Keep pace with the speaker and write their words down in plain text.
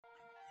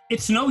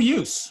It's no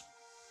use.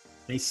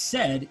 They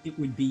said it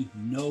would be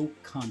no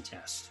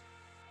contest.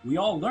 We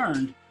all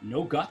learned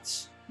no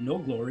guts, no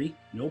glory,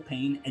 no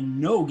pain, and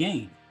no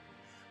gain.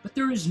 But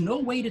there is no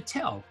way to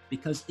tell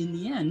because in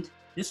the end,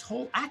 this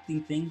whole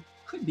acting thing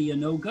could be a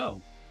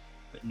no-go.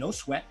 But no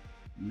sweat,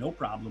 no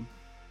problem,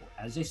 or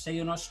as they say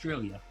in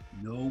Australia,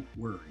 no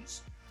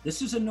worries.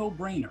 This is a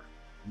no-brainer,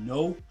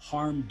 no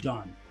harm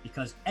done,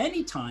 because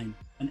anytime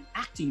an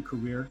acting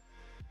career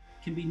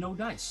can be no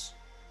dice.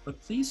 But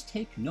please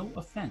take no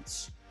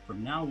offense.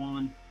 From now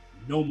on,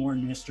 no more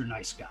Mr.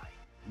 Nice Guy.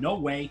 No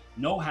way,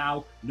 no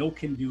how, no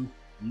can do,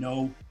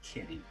 no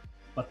kidding.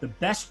 But the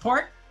best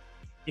part,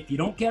 if you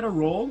don't get a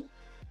role,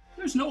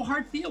 there's no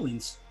hard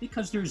feelings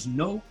because there's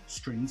no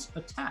strings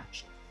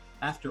attached.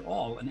 After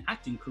all, an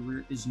acting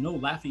career is no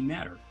laughing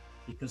matter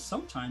because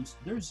sometimes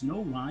there's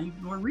no rhyme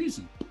nor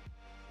reason.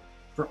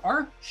 For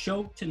our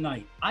show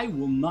tonight, I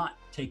will not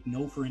take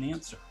no for an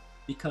answer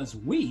because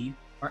we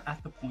are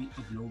at the point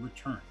of no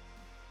return.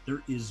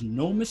 There is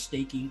no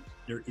mistaking.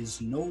 There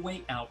is no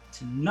way out.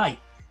 Tonight,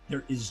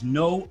 there is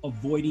no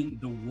avoiding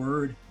the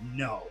word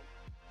no.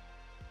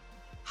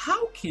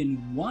 How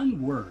can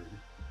one word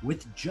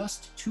with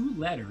just 2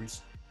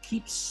 letters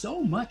keep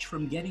so much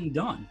from getting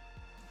done?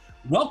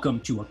 Welcome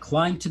to A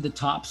Climb to the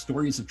Top,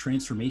 Stories of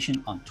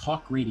Transformation on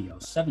Talk Radio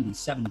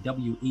 77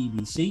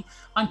 WABC.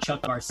 I'm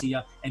Chuck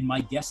Garcia, and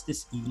my guest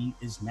this evening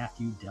is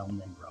Matthew Del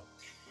Negro.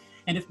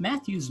 And if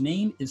Matthew's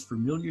name is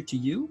familiar to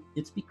you,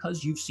 it's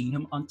because you've seen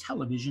him on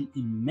television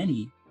in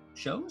many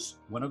shows,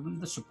 one of them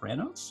The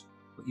Sopranos,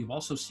 but you've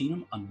also seen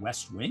him on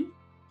West Wing.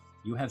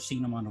 You have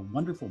seen him on a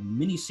wonderful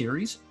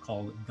miniseries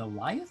called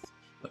Goliath,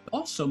 but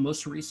also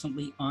most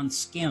recently on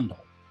Scandal.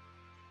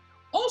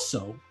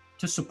 Also,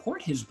 to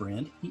support his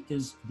brand, he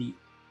is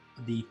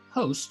the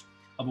host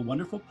of a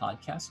wonderful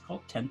podcast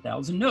called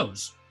 10,000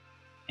 No's.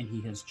 And he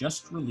has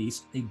just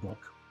released a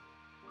book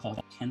called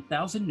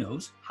 10,000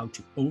 No's, How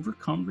to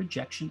Overcome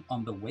Rejection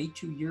on the Way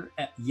to Your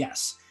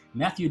Yes.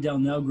 Matthew Del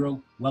Negro,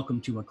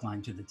 welcome to A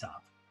Climb to the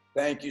Top.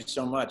 Thank you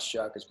so much,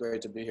 Chuck. It's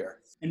great to be here.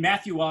 And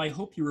Matthew, I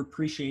hope you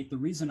appreciate the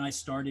reason I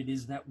started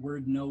is that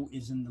word no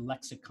is in the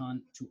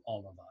lexicon to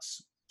all of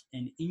us.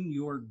 And in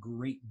your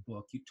great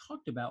book, you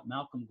talked about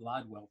Malcolm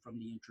Gladwell from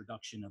the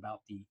introduction about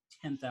the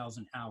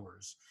 10,000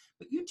 hours,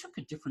 but you took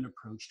a different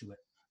approach to it.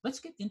 Let's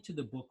get into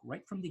the book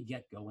right from the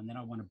get-go, and then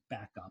I want to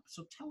back up.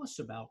 So tell us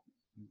about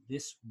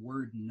this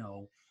word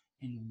no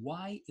and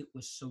why it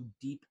was so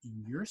deep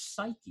in your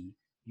psyche.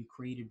 You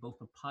created both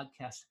a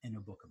podcast and a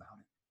book about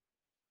it.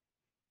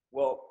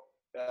 Well,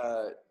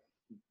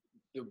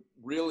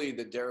 really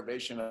the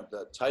derivation of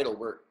the title,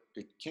 where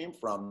it came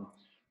from,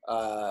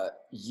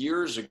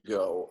 years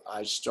ago,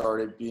 I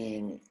started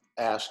being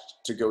asked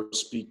to go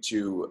speak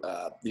to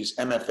these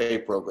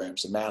MFA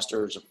programs, the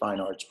Masters of Fine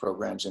Arts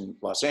programs in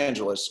Los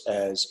Angeles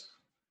as,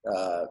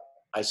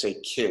 I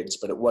say kids,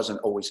 but it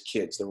wasn't always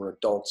kids. There were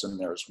adults in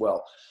there as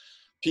well.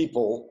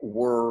 People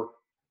were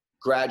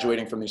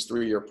graduating from these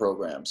 3-year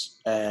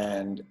programs.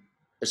 And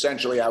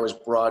essentially I was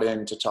brought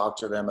in to talk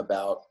to them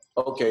about,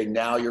 okay,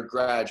 now you're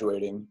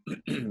graduating.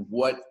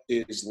 What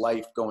is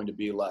life going to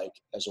be like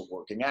as a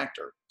working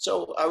actor?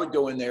 So I would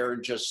go in there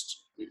and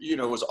just, it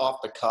was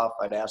off the cuff.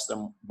 I'd ask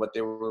them what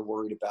they were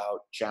worried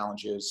about,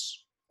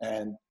 challenges,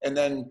 and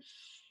then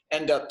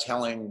end up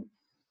telling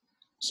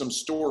some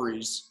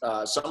stories,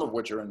 some of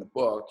which are in the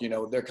book.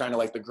 They're kind of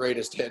like the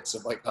greatest hits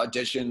of like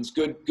auditions,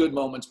 good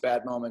moments,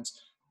 bad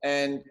moments.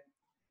 And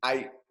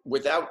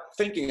without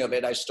thinking of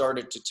it, I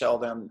started to tell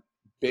them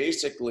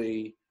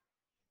basically,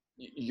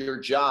 your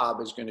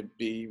job is going to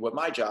be what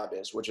my job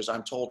is, which is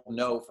I'm told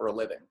no for a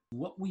living.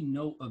 What we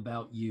know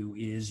about you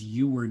is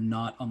you were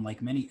not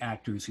unlike many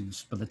actors who,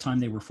 by the time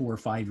they were 4 or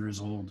 5 years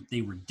old,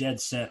 they were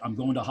dead set, I'm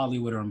going to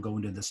Hollywood or I'm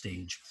going to the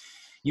stage.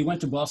 You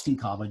went to Boston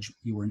College,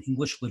 you were an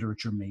English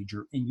literature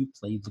major, and you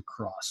played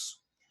lacrosse.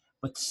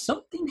 But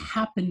something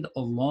happened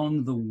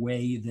along the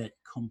way that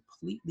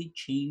completely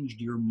changed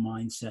your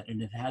mindset,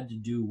 and it had to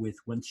do with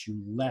once you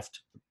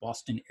left the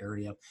Boston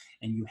area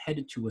and you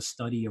headed to a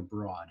study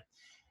abroad.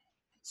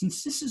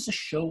 Since this is a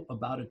show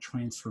about a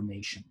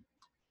transformation,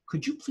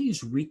 could you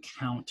please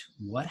recount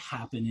what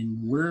happened and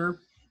where,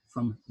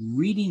 from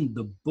reading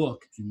the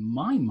book, in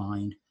my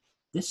mind,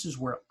 this is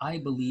where I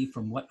believe,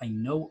 from what I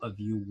know of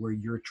you, where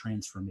your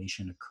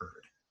transformation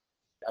occurred?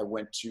 I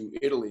went to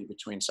Italy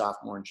between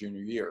sophomore and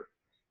junior year.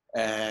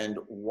 And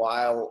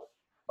while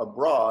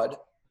abroad,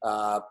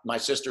 my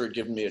sister had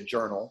given me a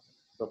journal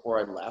before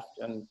I left.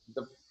 And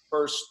the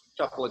first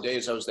couple of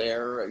days I was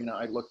there,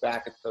 I look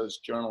back at those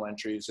journal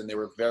entries and they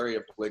were very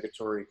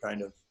obligatory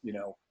kind of,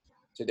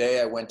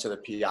 today I went to the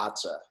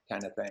piazza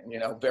kind of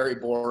thing, very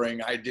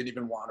boring. I didn't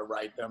even want to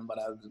write them, but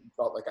I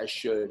felt like I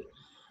should.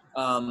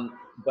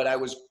 But I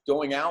was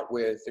going out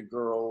with a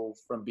girl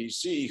from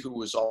BC who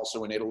was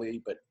also in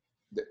Italy, but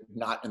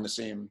not in the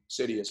same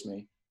city as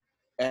me.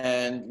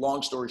 And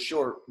long story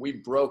short, we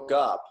broke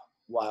up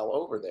while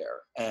over there.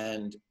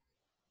 And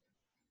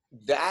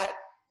that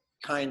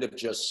kind of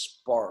just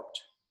sparked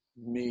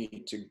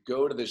me to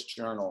go to this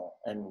journal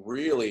and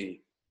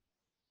really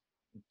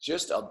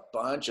just a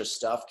bunch of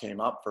stuff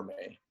came up for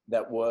me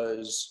that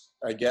was,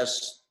 I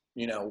guess,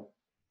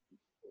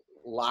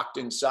 locked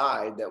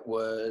inside, that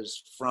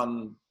was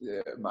from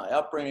my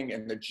upbringing.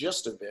 And the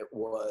gist of it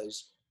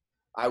was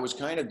I was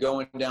kind of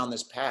going down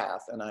this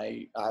path, and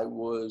I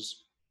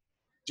was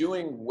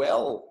doing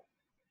well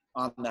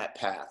on that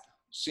path,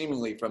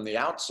 seemingly from the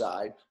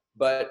outside,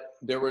 but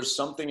there was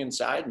something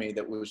inside me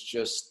that was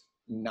just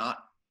not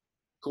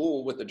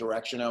cool with the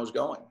direction I was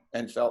going,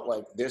 and felt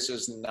like this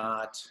is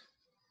not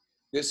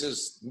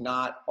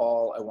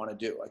all I want to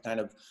do. I kind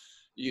of,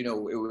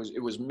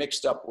 it was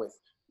mixed up with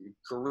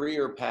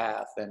career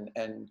path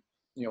and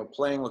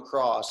playing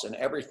lacrosse and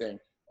everything.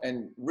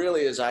 And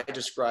really, as I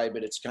describe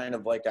it, it's kind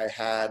of like I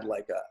had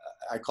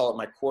I call it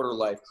my quarter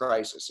life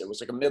crisis. It was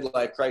like a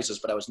midlife crisis,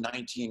 but I was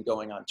 19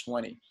 going on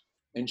 20.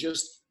 And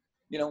just,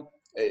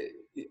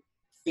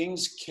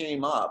 things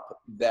came up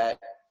that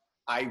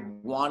I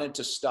wanted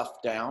to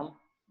stuff down,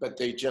 but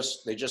they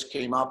just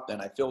came up,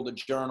 and I filled a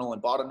journal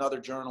and bought another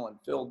journal and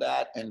filled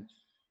that.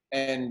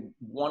 And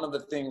one of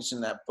the things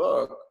in that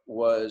book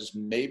was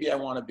maybe I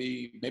want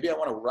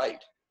to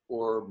write,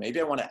 or maybe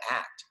I want to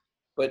act.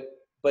 But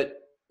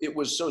it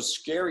was so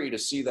scary to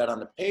see that on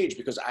the page,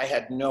 because I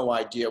had no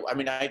idea. I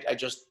mean, I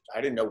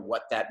didn't know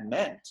what that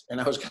meant. And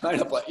I was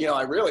kind of like,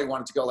 I really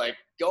wanted to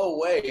go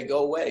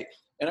away.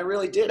 And I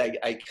really did.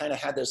 I kind of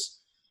had this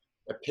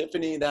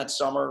epiphany that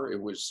summer.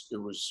 It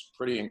was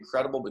pretty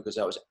incredible, because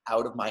I was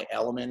out of my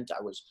element.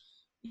 I was,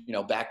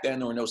 back then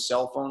there were no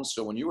cell phones.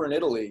 So when you were in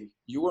Italy,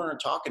 you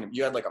weren't talking,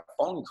 you had like a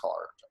phone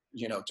card,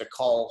 to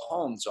call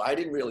home. So I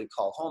didn't really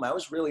call home. I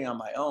was really on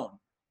my own.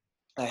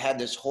 I had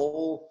this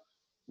whole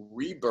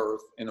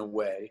rebirth in a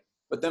way,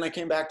 but then I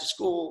came back to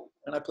school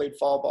and I played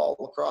fall ball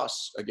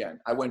lacrosse again.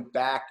 I went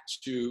back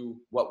to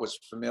what was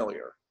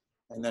familiar.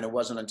 And then it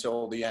wasn't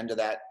until the end of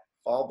that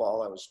fall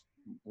ball, I was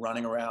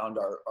running around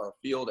our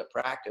field at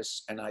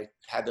practice, and I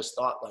had this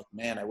thought like,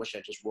 man, I wish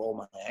I just rolled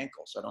my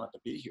ankle so I don't have to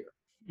be here.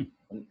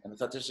 And I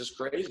thought, this is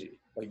crazy.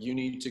 Like, you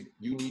need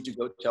to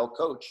go tell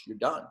coach you're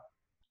done.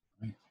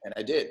 And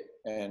I did.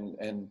 And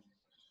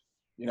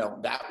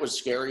that was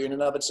scary in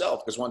and of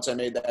itself, because once I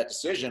made that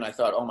decision, I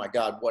thought, oh my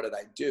God, what did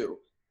I do?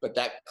 But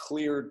that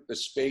cleared the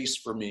space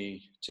for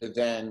me to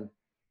then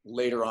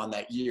later on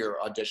that year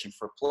audition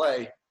for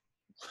play,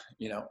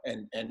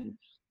 and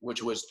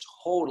which was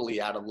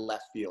totally out of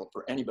left field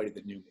for anybody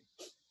that knew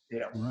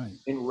me. Right.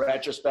 In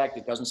retrospect,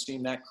 it doesn't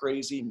seem that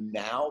crazy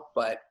now,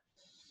 but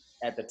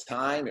at the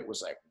time it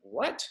was like,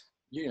 what?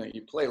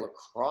 You play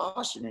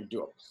lacrosse, you're going to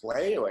do a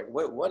play? Like,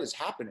 what is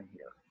happening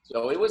here?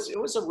 So it was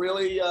a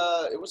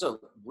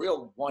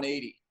real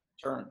 180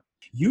 turn.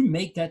 You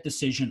make that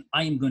decision,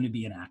 I am going to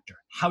be an actor.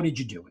 How did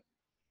you do it?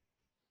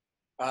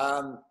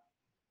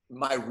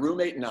 My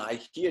roommate and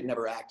I, he had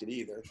never acted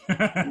either.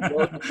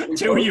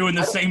 Two of you in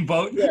the same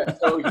boat? Yeah,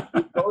 so we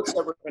both said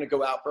we're going to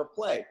go out for a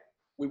play.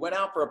 We went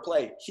out for a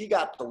play. He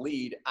got the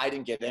lead. I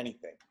didn't get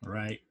anything.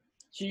 Right.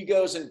 He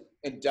goes and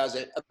does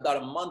it.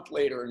 About a month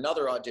later,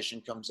 another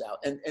audition comes out.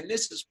 And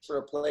this is for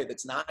a play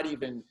that's not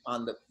even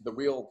on the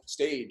real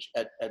stage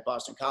at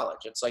Boston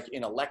College. It's like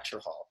in a lecture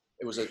hall.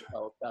 It was a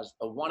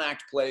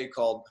one-act play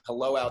called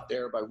Hello Out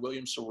There by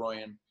William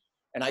Saroyan.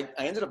 And I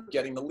ended up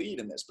getting the lead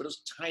in this, but it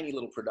was a tiny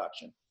little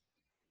production.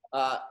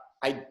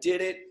 I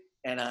did it,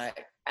 and I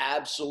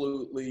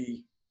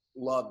absolutely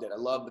loved it. I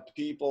loved the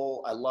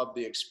people. I loved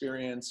the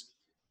experience.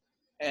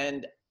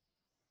 And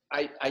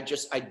I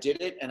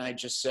did it, and I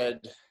just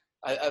said,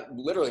 I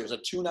literally, it was a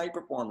 2-night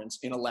performance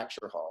in a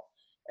lecture hall.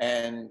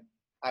 And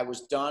I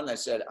was done. I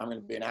said, I'm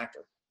going to be an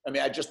actor. I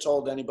mean, I just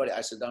told anybody,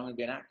 I said, I'm going to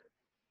be an actor.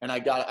 And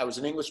I was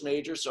an English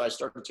major, so I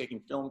started taking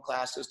film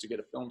classes to get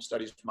a film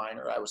studies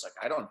minor. I was like,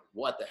 I don't know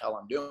what the hell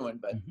I'm doing,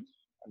 but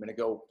I'm going to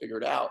go figure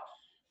it out.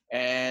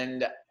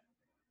 And,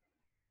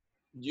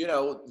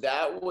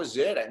 that was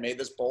it. I made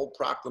this bold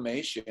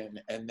proclamation.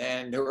 And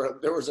then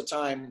there was a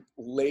time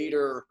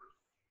later,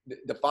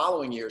 the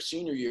following year,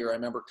 senior year, I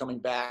remember coming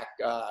back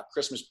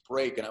Christmas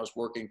break, and I was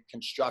working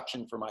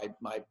construction for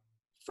my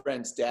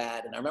friend's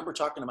dad. And I remember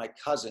talking to my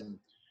cousin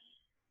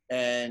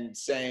and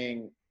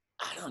saying,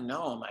 I don't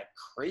know, am I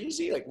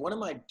crazy? Like, what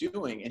am I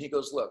doing? And he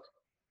goes, look,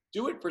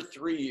 do it for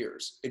 3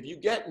 years. If you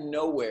get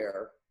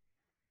nowhere,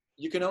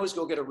 you can always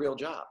go get a real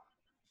job.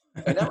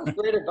 And that was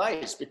great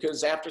advice,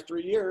 because after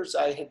 3 years,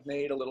 I had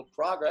made a little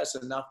progress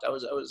enough that I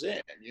was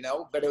in,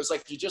 but it was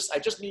like, I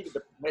just needed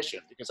the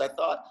permission, because I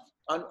thought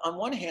on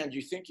one hand,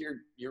 you think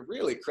you're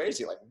really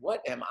crazy. Like,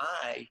 what am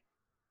I,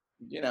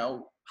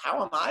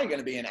 how am I going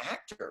to be an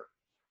actor?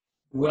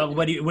 Well,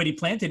 what he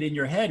planted in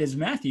your head is,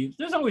 Matthew,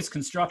 there's always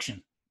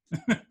construction.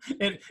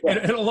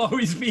 It'll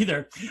always be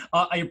there.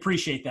 I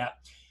appreciate that.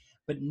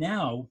 But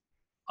now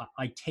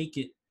I take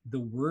it the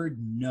word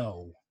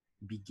no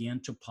began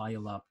to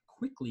pile up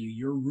quickly.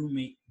 Your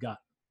roommate got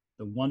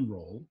the one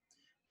role,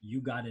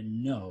 you got a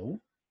no,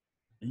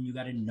 and you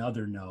got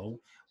another no.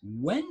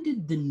 When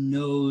did the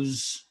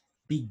no's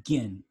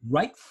begin?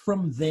 Right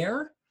from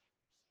there?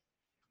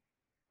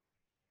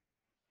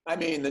 I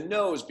mean, the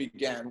no's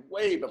began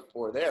way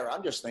before there.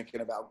 I'm just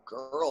thinking about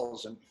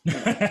girls and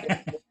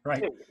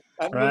Right.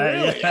 I mean, Right.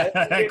 really,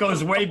 Yeah. That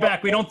goes way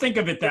back. We don't think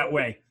of it that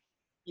way.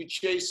 you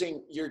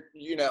chasing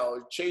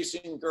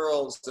chasing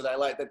girls that I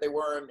like, that they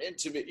weren't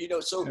into me,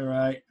 so,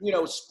 Right.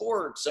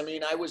 sports, I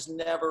mean, I was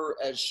never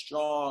as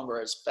strong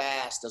or as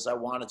fast as I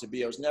wanted to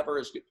be. I was never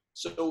as good.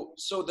 So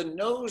the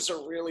no's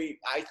are really,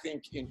 I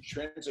think,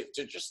 intrinsic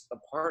to just a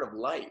part of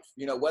life,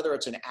 whether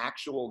it's an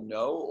actual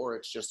no or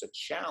it's just a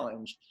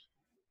challenge.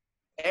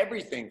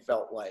 Everything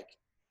felt like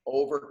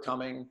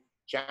overcoming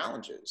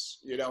challenges.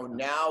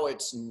 Now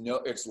it's no,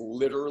 it's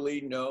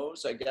literally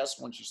no's, I guess,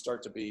 once you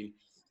start to be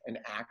an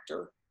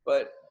actor.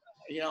 But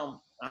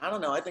I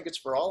don't know. I think it's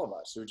for all of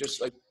us who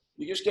just like,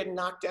 you just get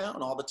knocked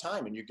down all the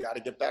time, and you got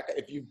to get back.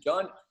 If you've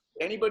done,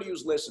 anybody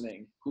who's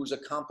listening who's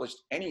accomplished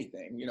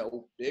anything,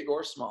 big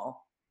or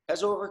small,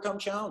 has overcome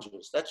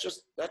challenges. That's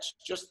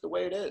just the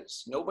way it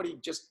is. Nobody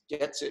just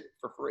gets it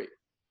for free.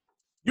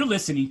 You're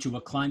listening to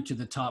A Climb to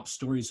the Top,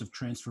 Stories of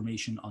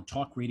Transformation on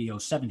Talk Radio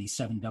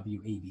 77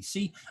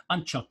 WABC.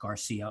 I'm Chuck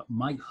Garcia.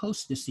 My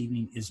host this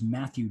evening is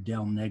Matthew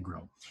Del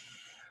Negro.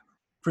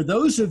 For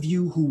those of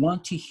you who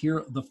want to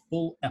hear the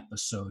full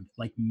episode,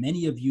 like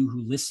many of you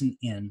who listen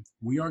in,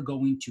 we are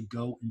going to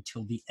go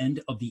until the end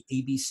of the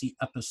ABC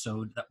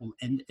episode that will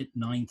end at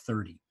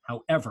 9:30.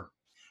 However,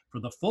 for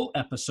the full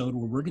episode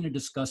where we're going to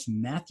discuss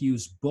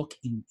Matthew's book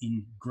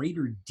in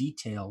greater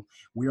detail,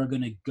 we are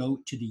going to go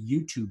to the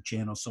YouTube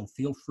channel. So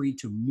feel free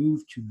to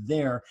move to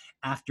there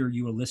after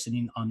you are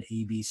listening on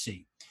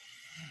ABC.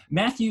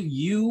 Matthew,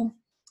 you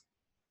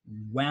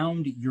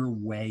wound your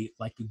way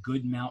like a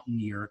good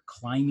mountaineer,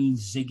 climbing,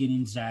 zigging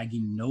and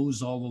zagging,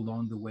 nose all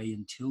along the way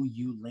until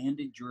you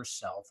landed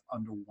yourself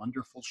on a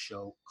wonderful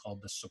show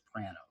called The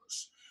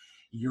Sopranos.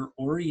 Your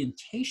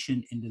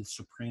orientation into The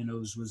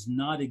Sopranos was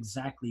not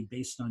exactly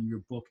based on your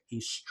book, A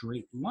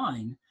Straight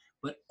Line,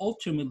 but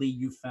ultimately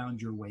you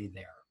found your way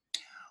there.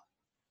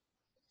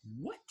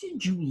 What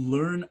did you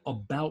learn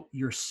about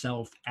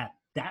yourself at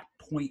that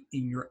point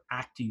in your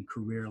acting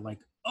career? Like,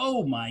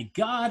 oh my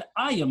God,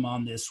 I am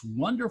on this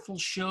wonderful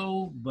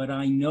show, but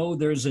I know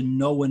there's a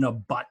no and a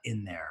but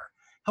in there.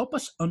 Help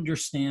us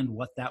understand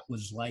what that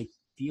was like,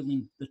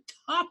 feeling the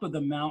top of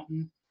the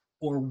mountain,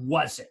 or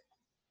was it?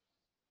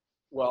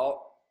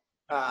 Well,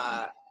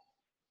 I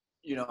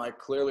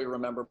clearly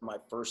remember my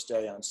first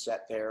day on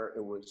set there.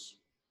 It was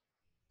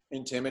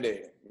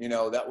intimidating.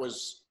 That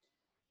was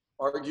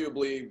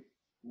arguably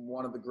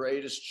one of the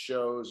greatest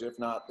shows, if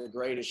not the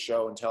greatest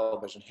show in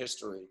television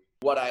history.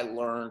 What I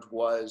learned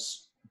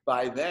was,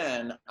 by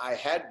then I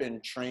had been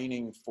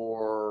training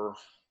for,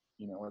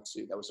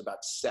 that was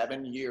about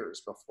 7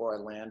 years before I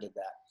landed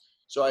that.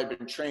 So I'd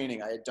been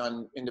training. I had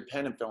done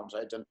independent films. I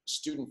had done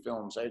student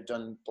films. I had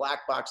done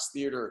black box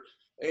theater.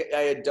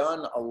 I had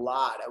done a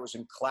lot. I was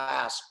in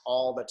class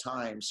all the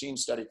time, scene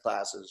study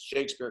classes,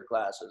 Shakespeare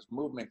classes,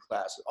 movement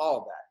classes, all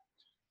of that.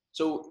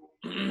 So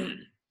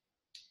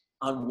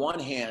on one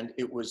hand,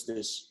 it was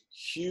this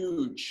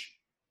huge,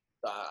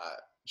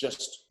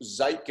 just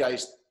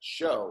zeitgeist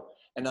show.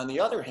 And on the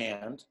other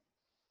hand,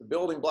 the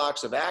building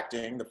blocks of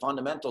acting, the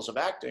fundamentals of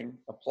acting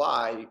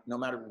apply no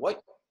matter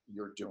what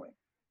you're doing.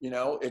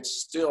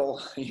 It's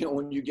still,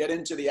 when you get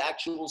into the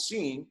actual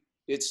scene,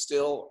 it's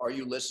still, are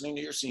you listening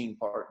to your scene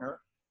partner?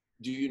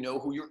 Do you know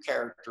who your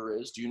character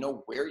is? Do you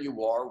know where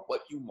you are,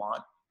 what you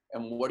want,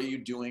 and what are you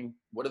doing?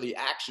 What are the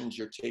actions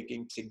you're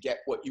taking to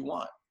get what you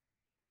want?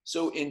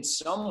 So in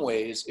some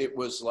ways, it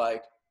was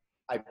like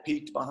I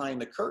peeked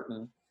behind the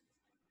curtain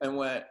and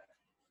went,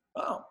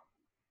 oh,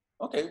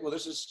 okay, well,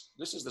 this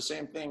is the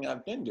same thing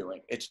I've been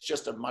doing. It's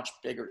just a much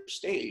bigger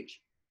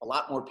stage. A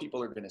lot more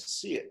people are going to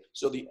see it.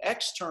 So the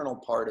external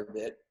part of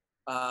it,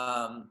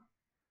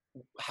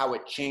 how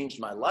it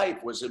changed my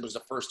life was, it was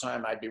the first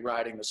time I'd be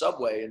riding the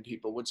subway and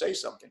people would say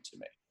something to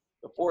me.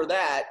 Before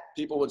that,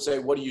 people would say,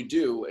 what do you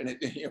do? And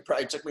it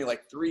probably took me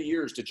like 3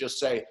 years to just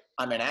say,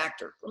 I'm an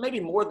actor, or maybe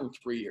more than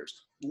 3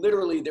 years.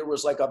 Literally, there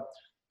was like a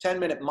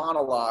 10-minute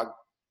monologue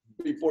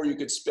before you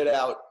could spit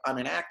out, I'm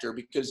an actor,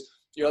 because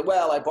you're like,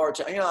 well, I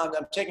bartend,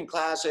 I'm taking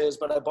classes,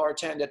 but I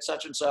bartend at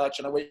such and such,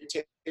 and I wait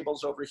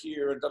tables over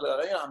here, and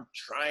I'm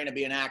trying to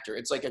be an actor.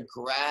 It's like a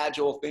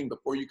gradual thing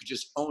before you could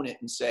just own it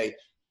and say,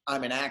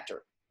 I'm an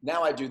actor.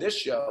 Now I do this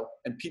show,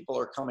 and people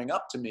are coming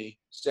up to me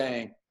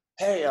saying,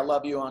 hey, I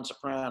love you on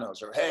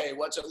Sopranos, or hey,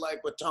 what's it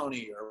like with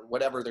Tony, or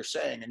whatever they're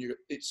saying. And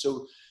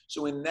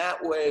so in that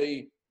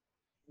way,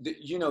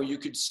 you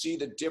could see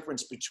the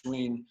difference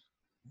between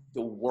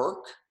the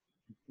work,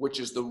 which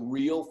is the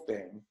real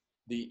thing,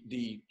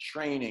 the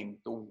training,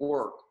 the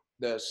work,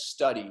 the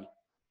study,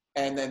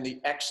 and then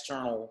the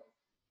external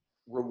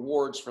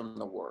rewards from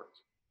the work.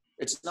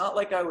 It's not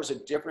like I was a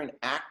different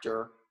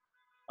actor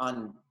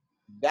on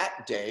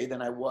that day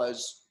than I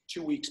was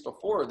 2 weeks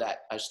before that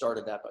I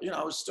started that. But,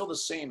 I was still the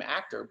same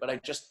actor, but I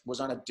just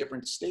was on a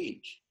different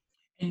stage.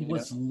 And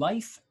was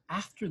life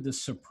after The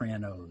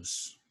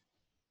Sopranos,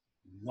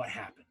 what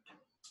happened?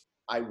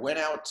 I went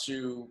out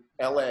to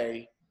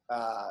LA,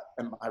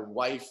 and my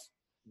wife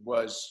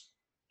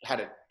had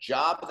a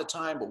job at the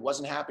time, but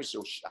wasn't happy.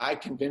 So I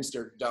convinced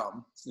her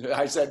dumb.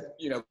 I said,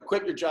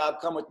 quit your job,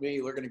 come with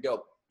me. We're going to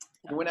go.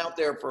 We went out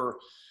there for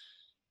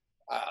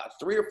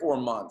 3 or 4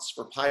 months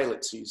for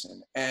pilot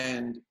season.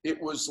 And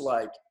it was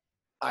like,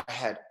 I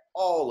had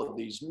all of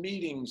these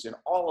meetings and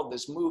all of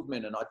this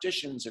movement and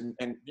auditions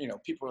and you know,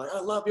 people were like, I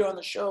love you on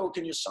the show.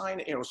 Can you sign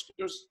it? You know,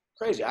 it was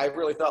crazy. I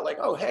really thought like,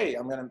 oh, hey,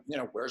 I'm going to, you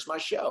know, where's my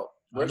show?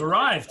 I've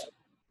arrived.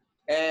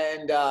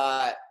 And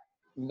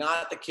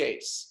not the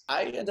case.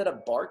 I ended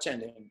up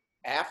bartending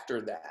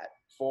after that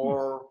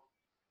for,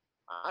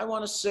 I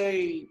want to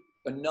say,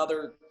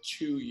 another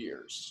 2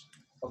 years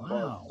of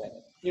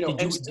bartending. You know,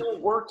 and still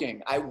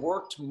working. I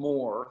worked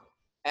more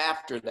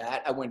after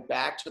that. I went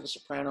back to the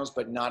Sopranos,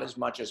 but not as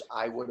much as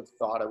I would have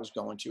thought I was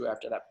going to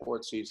after that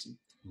 4th season.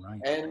 Right.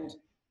 And,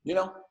 you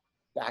know,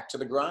 back to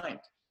the grind.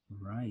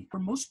 Right. For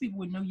most people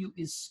would know you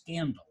is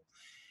Scandal.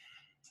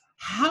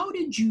 How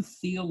did you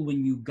feel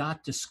when you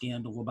got to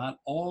Scandal about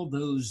all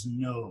those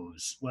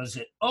no's? Was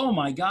it, oh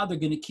my God, they're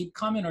going to keep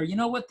coming? Or, you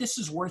know what, this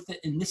is worth it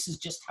and this is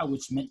just how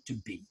it's meant to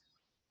be?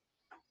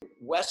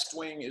 West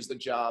Wing is the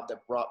job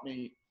that brought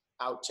me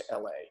out to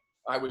LA.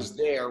 I was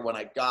there when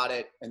I got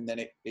it, and then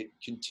it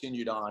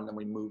continued on, and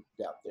we moved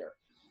out there.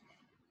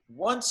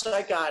 Once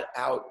I got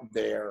out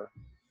there,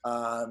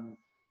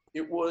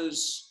 it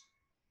was,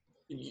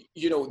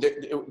 you know,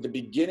 the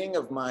beginning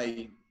of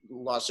my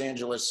Los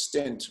Angeles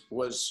stint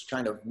was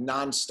kind of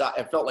nonstop.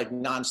 It felt like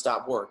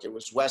nonstop work. It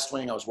was West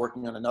Wing. I was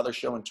working on another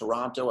show in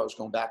Toronto. I was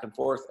going back and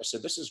forth. I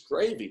said, this is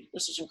gravy.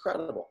 This is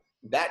incredible.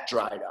 That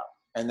dried up.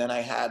 And then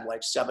I had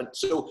like 7.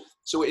 So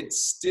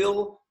it's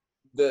still,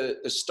 the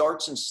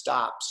starts and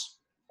stops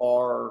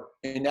are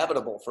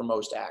inevitable for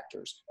most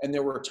actors. And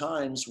there were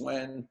times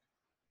when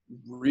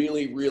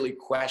really, really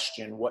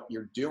question what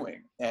you're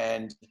doing.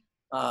 And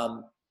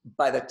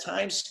by the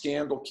time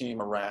Scandal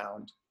came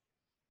around,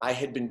 I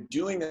had been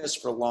doing this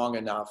for long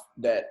enough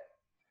that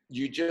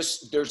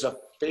there's a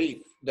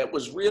faith that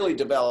was really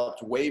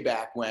developed way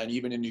back when,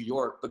 even in New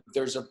York, but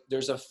there's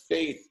a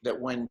faith that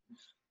when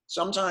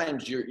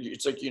sometimes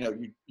it's like, you know,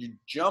 you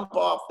jump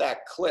off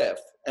that cliff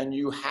and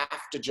you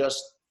have to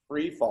just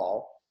free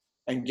fall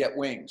and get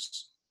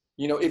wings.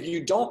 You know, if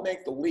you don't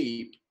make the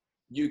leap,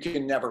 you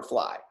can never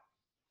fly.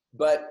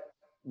 But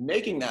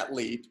making that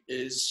leap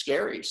is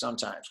scary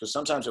sometimes, because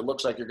sometimes it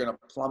looks like you're going to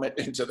plummet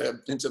into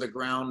the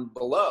ground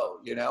below,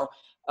 you know.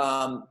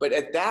 But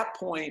at that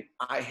point,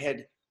 I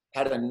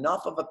had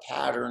enough of a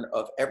pattern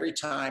of every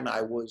time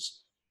I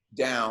was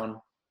down,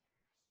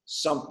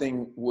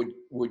 something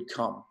would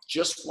come.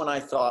 Just when I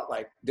thought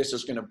like this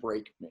is going to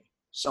break me,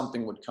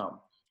 something would come.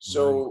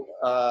 So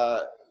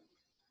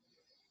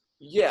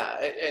yeah,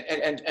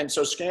 and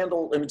so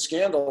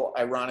Scandal,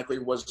 ironically,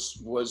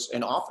 was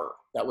an offer.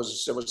 It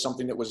was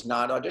something that was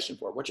not auditioned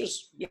for, which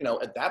is, you know,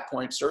 at that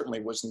point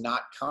certainly was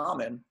not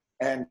common,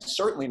 and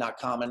certainly not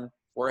common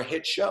for a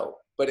hit show.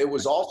 But it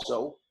was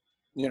also,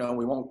 you know,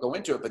 we won't go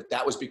into it, but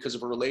that was because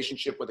of a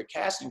relationship with a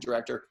casting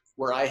director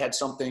where I had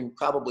something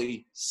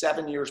probably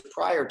 7 years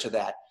prior to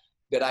that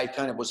I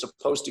kind of was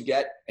supposed to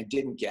get and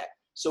didn't get.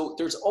 So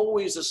there's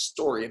always a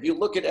story. If you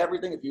look at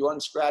everything, if you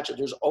unscratch it,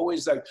 there's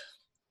always like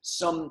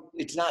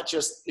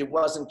it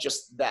wasn't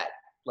just that,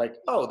 like,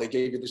 oh, they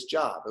gave you this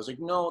job. I was like,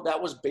 no,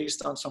 that was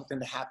based on something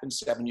that happened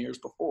 7 years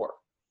before.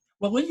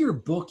 Well, in your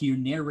book, you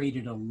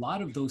narrated a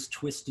lot of those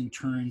twists and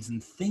turns,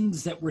 and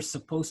things that were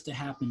supposed to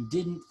happen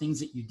didn't, things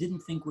that you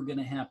didn't think were going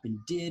to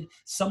happen did.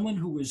 Someone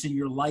who was in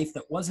your life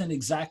that wasn't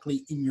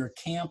exactly in your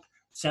camp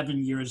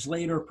 7 years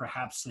later,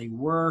 perhaps they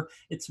were.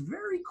 It's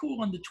very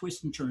cool on the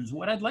twists and turns.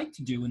 What I'd like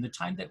to do in the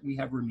time that we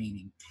have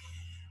remaining,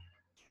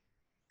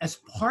 as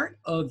part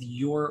of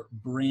your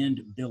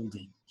brand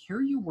building,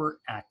 here you were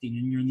acting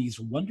and you're in these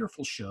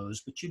wonderful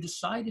shows, but you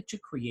decided to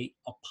create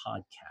a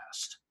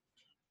podcast.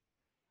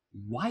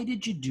 Why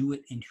did you do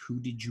it, and who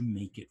did you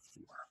make it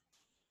for?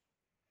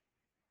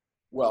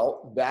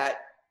 Well,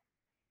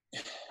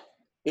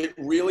 it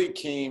really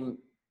came,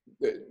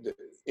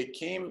 it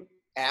came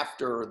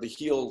after the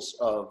heels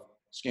of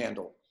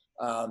Scandal.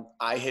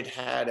 I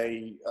had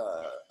a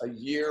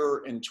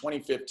year in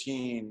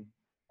 2015,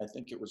 I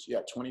think it was,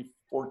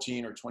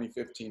 2014 or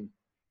 2015,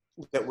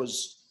 that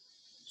was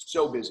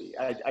so busy.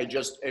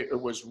 It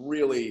was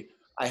really,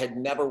 I had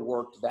never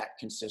worked that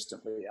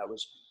consistently. I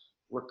was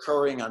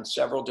recurring on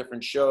several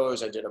different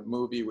shows. I did a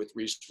movie with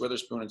Reese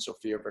Witherspoon and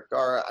Sofia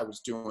Vergara. I was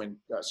doing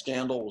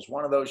Scandal was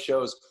one of those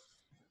shows.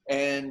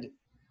 And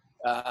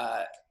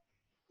I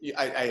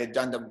had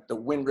done the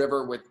Wind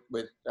River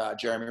with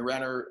Jeremy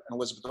Renner and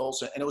Elizabeth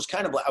Olsen. And it was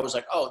kind of like, I was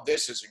like, oh,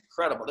 this is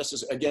incredible. This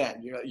is,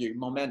 again, you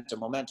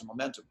momentum.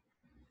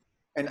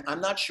 And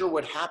I'm not sure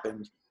what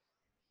happened,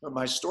 but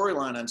my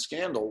storyline on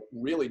Scandal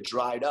really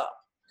dried up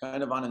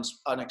kind of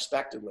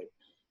unexpectedly.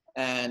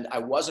 And I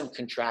wasn't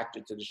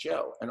contracted to the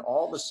show. And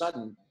all of a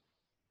sudden,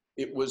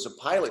 it was a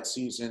pilot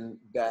season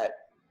that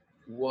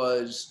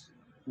was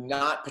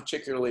not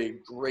particularly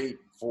great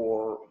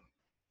for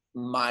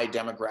my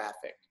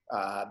demographic.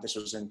 This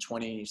was in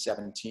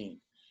 2017.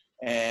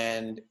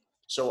 And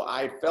so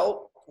I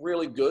felt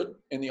really good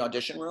in the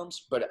audition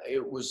rooms, but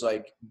it was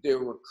like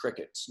there were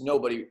crickets.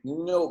 Nobody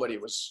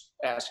was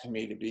asking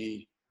me to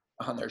be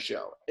on their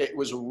show. It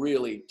was a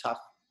really tough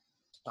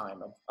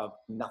time of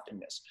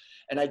nothingness.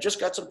 And I just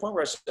got to the point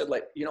where I said,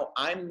 like,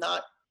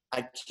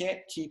 I can't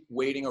keep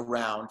waiting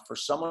around for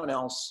someone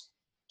else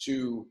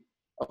to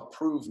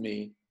approve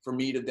me for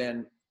me to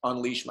then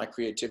unleash my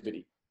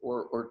creativity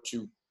or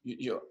to,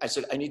 I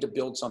said, I need to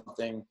build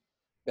something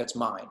that's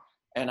mine.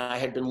 And I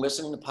had been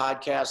listening to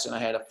podcasts, and I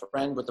had a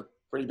friend with a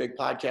pretty big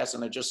podcast,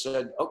 and I just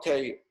said,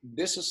 okay,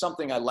 this is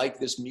something I like,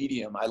 this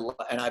medium.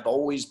 And I've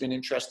always been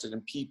interested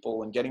in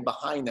people and getting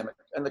behind them.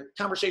 And the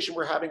conversation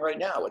we're having right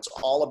now, it's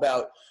all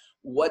about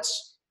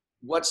what's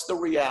the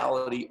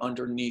reality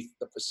underneath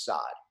the facade.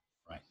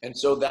 Right. And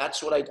so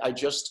that's what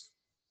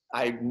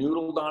I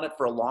noodled on it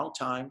for a long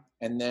time.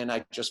 And then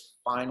I just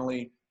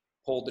finally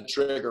pulled the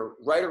trigger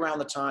right around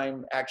the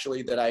time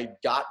actually that I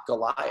got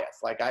Goliath.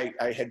 Like I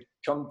had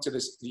come to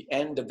the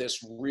end of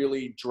this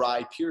really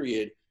dry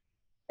period,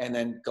 and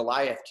then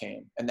Goliath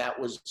came, and that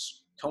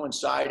was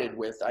coincided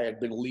with, I had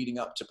been leading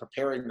up to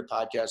preparing the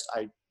podcast.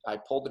 I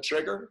pulled the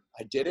trigger,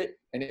 I did it.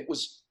 And it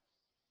was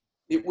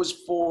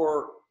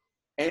for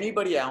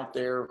anybody out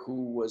there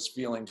who was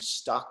feeling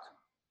stuck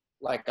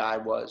like I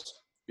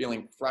was,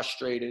 feeling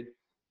frustrated,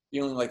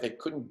 feeling like they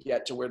couldn't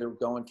get to where they were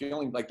going,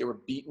 feeling like they were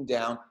beaten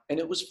down. And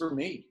it was for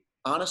me.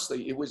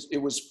 Honestly, it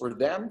was for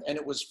them, and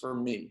it was for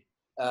me.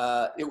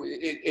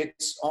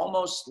 It's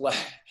almost like,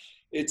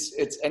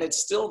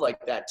 it's still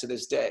like that to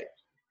this day.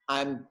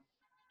 I'm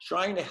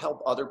trying to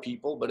help other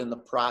people, but in the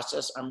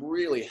process, I'm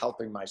really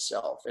helping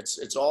myself.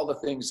 It's all the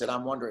things that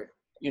I'm wondering,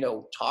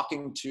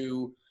 talking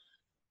to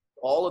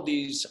all of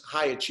these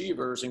high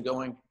achievers and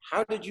going,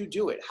 how did you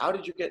do it? How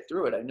did you get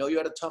through it? I know you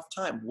had a tough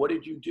time. What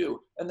did you do?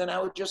 And then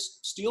I would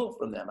just steal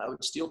from them. I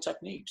would steal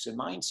techniques and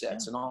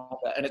mindsets and all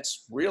that. And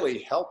it's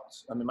really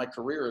helped. I mean, my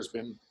career has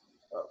been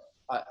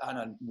on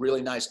a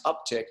really nice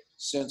uptick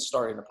since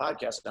starting the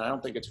podcast. And I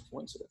don't think it's a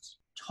coincidence.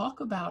 Talk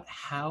about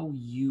how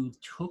you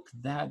took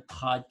that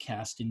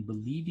podcast and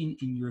believing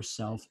in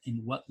yourself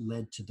and what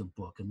led to the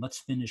book. And let's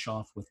finish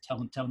off with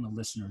telling the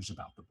listeners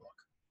about the book.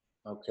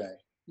 Okay.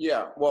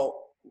 Yeah.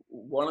 Well,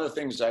 one of the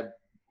things I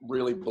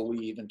really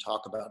believe and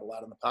talk about a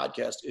lot on the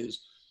podcast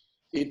is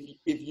if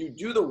you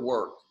do the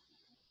work,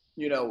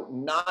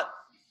 not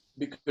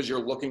because you're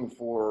looking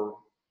for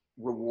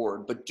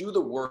reward, but do the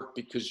work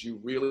because you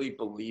really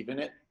believe in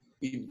it,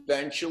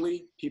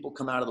 eventually people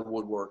come out of the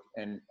woodwork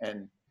and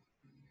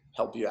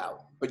help you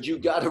out. But you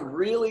got to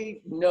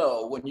really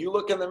know when you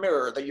look in the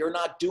mirror that you're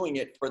not doing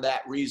it for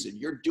that reason.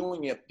 You're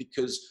doing it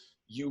because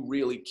you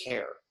really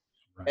care.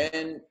 Right.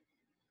 And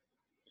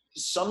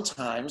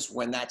sometimes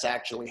when that's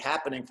actually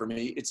happening for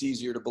me, it's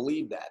easier to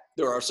believe that.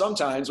 There are some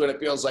times when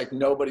it feels like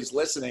nobody's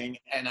listening,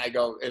 and I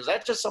go, is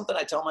that just something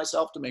I tell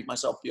myself to make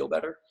myself feel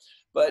better?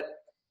 But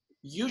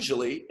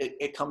usually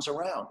it comes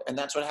around. And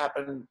that's what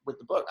happened with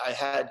the book. I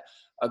had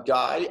a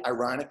guy,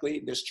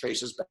 ironically, this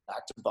traces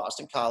back to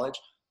Boston College,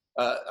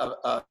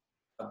 a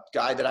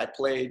guy that I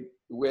played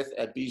with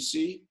at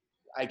BC,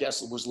 I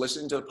guess was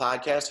listening to the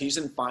podcast. He's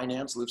in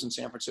finance, lives in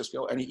San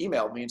Francisco. And he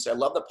emailed me and said, I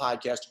love the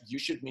podcast. You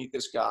should meet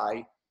this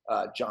guy,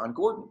 John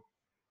Gordon.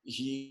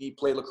 He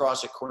played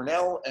lacrosse at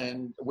Cornell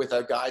and with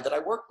a guy that I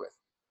work with.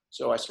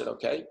 So I said,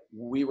 okay,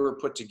 we were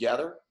put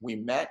together. We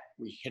met,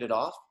 we hit it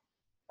off.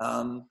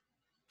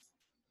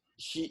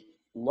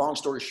 Long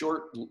story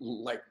short,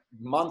 like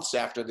months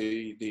after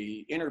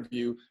the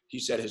interview, he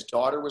said his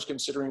daughter was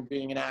considering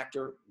being an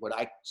actor. Would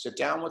I sit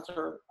down with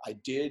her? I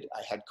did.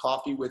 I had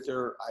coffee with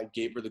her. I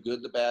gave her the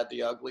good, the bad,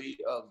 the ugly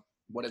of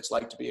what it's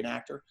like to be an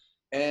actor.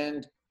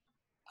 And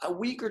a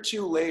week or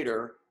two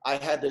later, I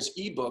had this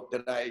ebook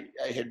that I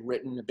had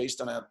written based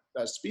on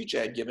a speech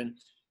I had given.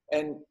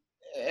 And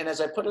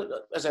as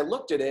I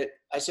looked at it,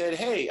 I said,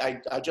 hey,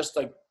 I just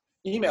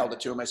emailed it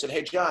to him. I said,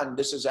 hey, John,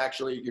 this is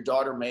actually, your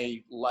daughter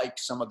may like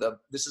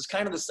this is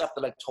kind of the stuff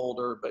that I told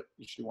her, but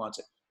she wants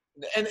it.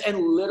 And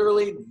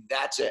literally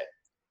that's it.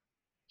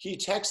 He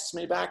texts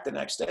me back the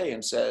next day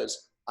and says,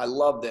 I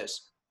love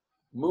this.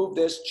 Move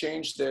this,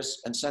 change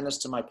this, and send this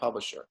to my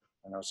publisher.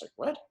 And I was like,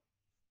 what?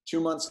 2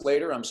 months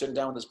later, I'm sitting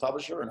down with this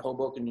publisher in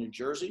Hoboken, New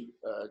Jersey.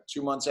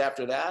 2 months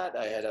after that,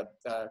 I had a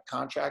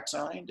contract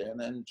signed. And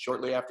then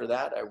shortly after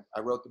that, I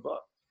wrote the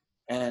book.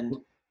 And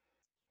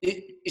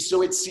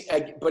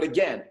but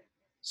again,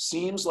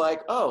 seems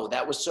like, oh,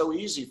 that was so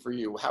easy for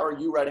you. How are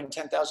you writing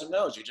 10,000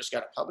 no's? You just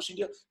got a publishing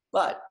deal.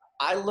 But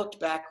I looked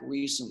back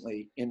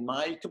recently in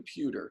my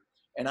computer,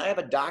 and I have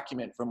a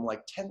document from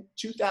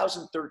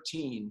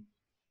 2013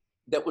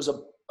 that was a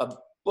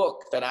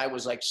book that I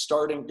was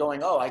starting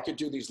going, oh, I could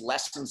do these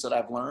lessons that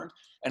I've learned.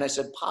 And I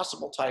said,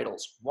 possible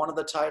titles. One of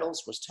the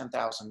titles was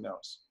 10,000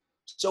 no's.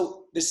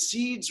 So the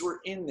seeds were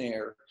in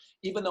there,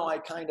 even though I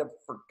kind of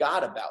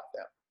forgot about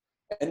them.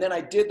 And then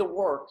I did the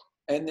work,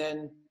 and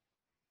then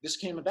this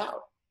came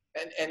about.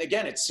 And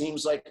again, it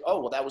seems like,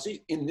 oh, well, that was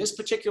easy. In this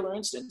particular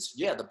instance,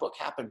 yeah, the book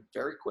happened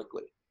very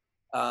quickly.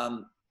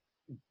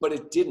 But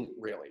it didn't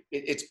really.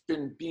 It's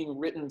been being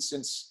written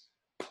since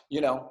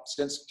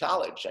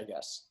college, I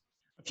guess.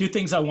 A few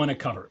things I want to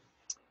cover.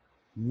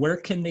 Where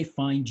can they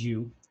find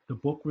you? The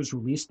book was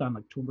released on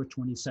October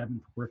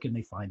 27th. Where can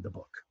they find the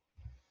book?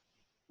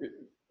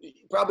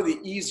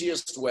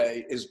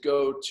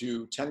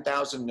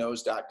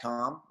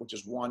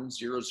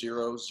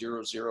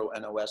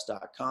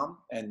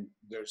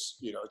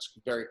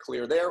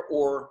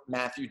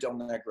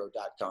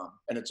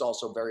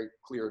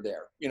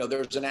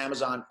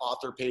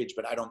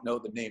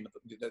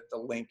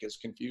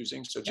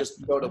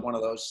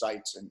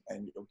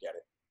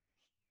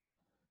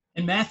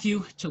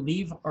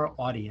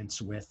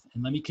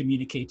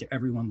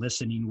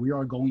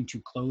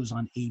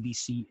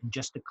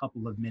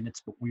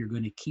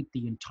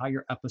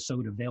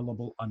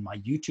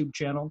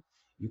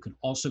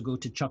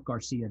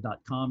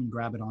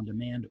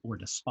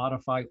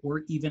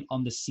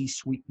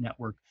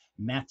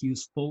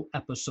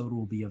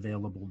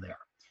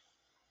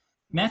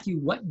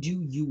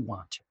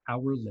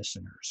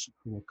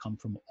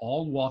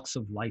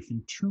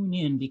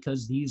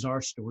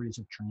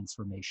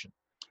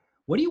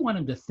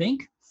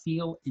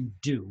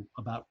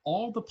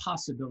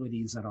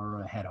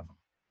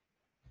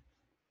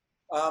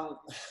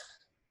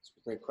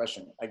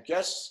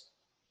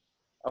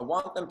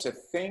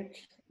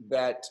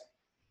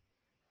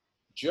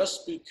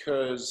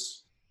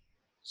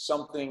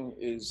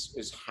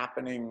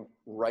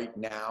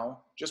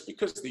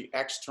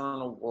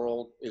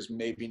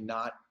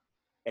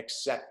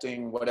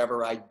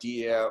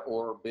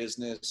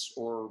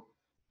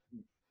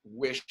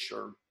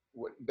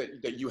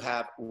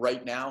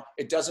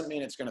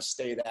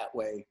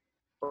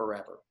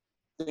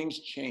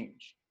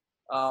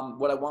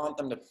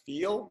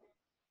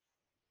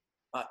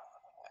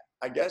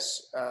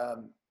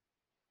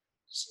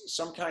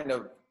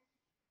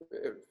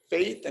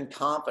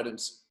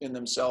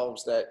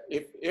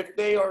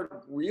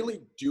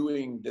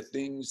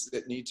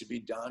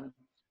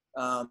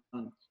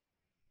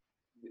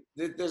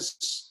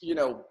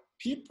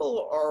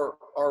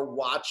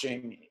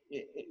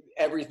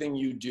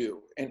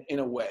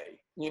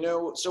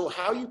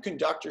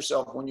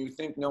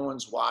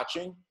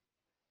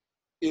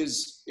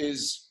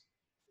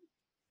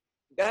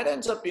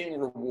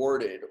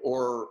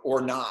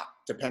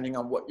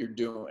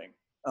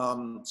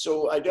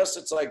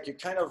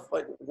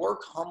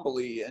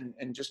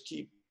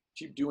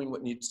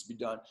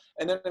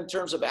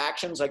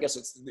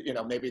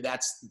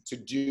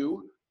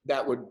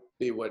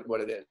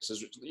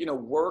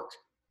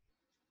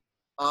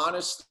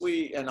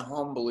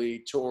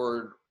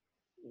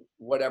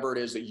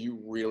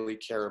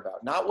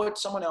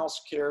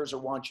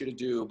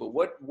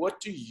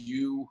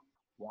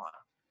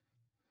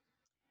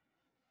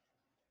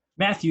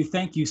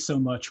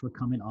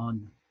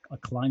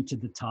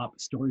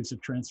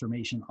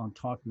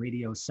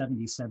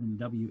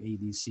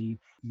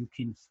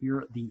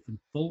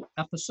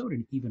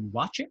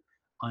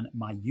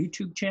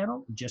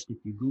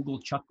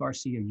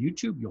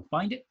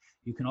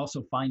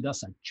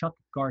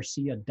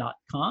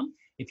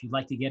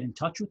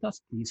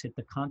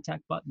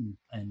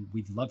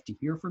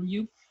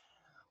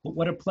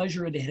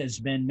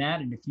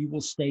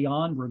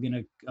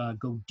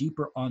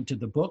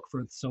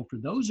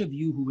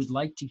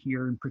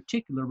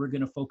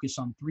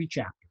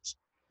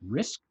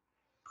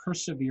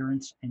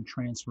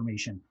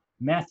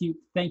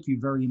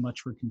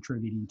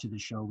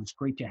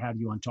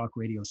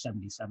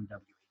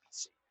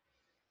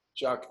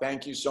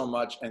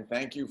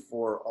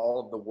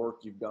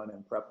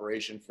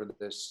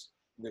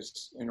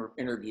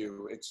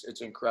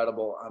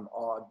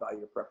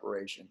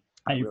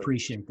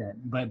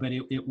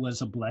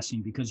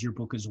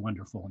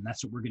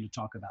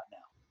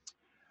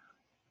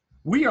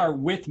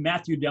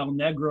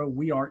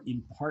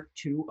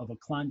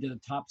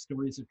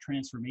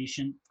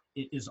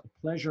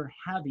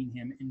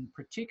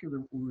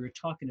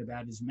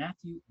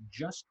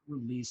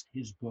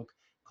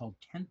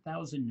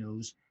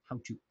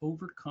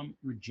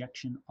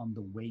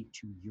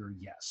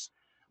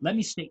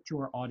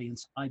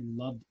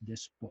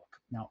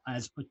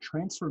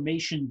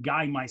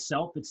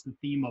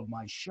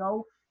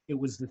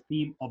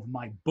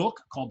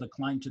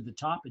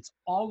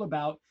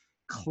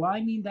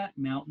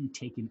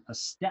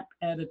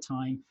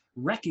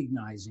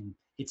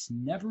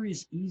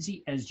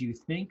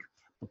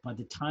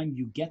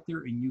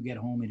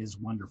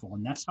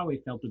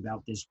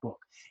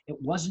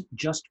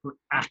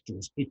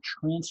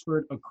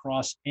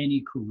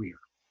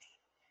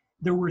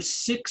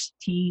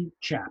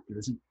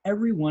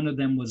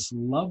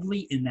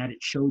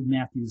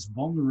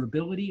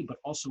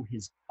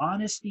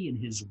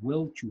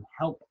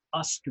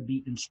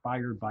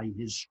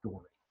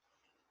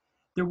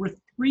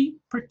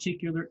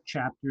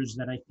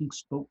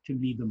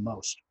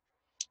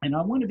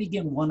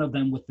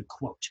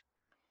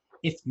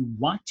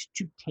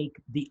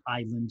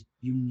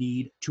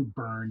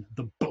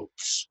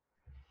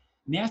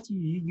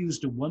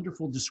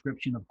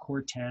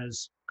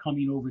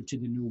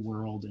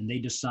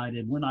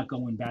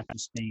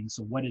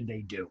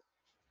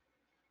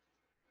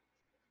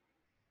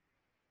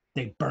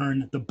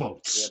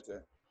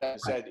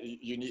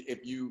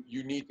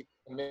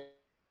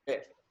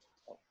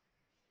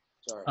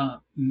 Sorry.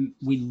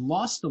 We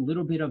lost a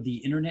little bit of the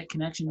internet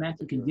connection,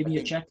 Matthew. Can you give me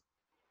a check?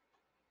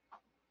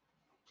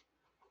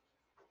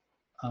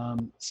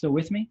 Still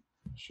with me?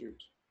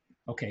 Shoot.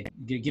 Okay,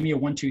 give me a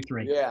 1, 2,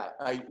 3. Yeah,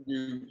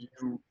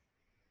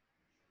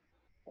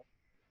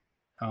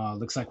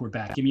 Looks like we're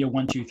back. Give me a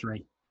 1, 2,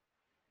 3.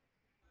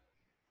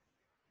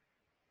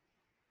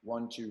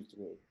 1, 2,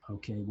 3.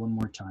 Okay, one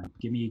more time.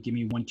 Give me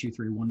 1, 2,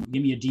 3.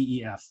 Give me a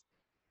DEF.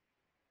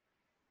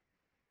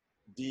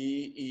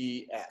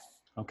 DEF.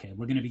 Okay,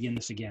 we're gonna begin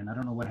this again. I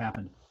don't know what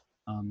happened.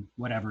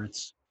 Whatever.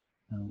 It's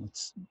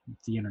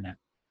the internet.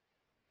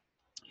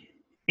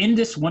 In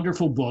this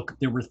wonderful book,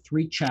 there were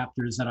 3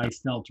 chapters that I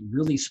felt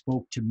really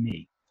spoke to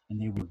me,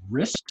 and they were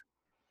risk,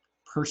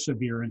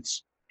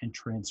 perseverance, and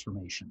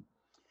transformation.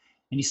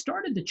 And he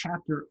started the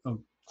chapter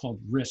called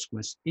Risk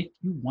was, if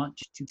you want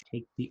to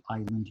take the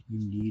island, you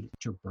need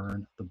to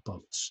burn the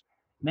boats.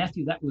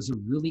 Matthew, that was a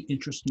really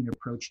interesting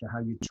approach to how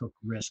you took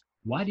risk.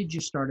 Why did you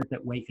start it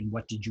that way, and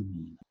what did you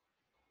mean?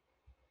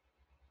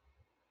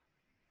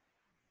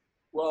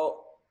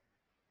 Well,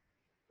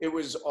 it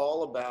was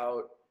all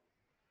about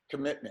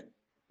commitment.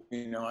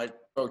 You know, I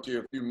spoke to you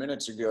a few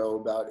minutes ago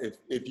about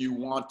if you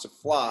want to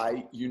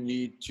fly, you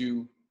need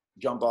to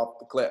jump off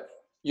the cliff.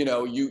 You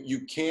know, you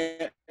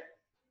can't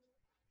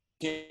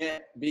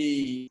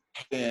be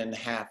in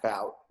half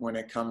out when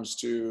it comes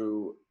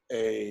to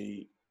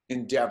a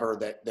endeavor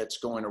that's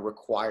going to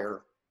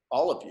require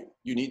all of you.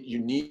 You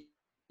need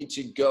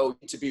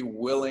to be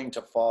willing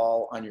to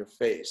fall on your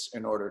face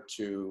in order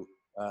to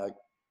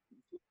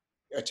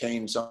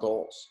attain some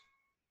goals.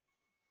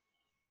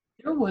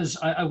 There was,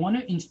 I want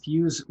to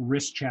infuse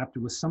risk chapter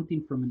with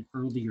something from an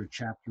earlier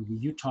chapter where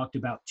you talked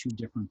about 2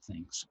 different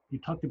things. You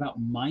talked about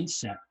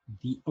mindset,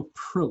 the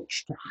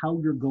approach to how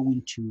you're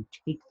going to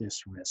take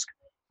this risk.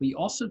 But you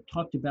also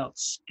talked about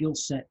skill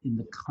set in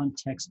the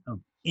context of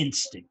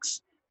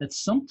instincts, that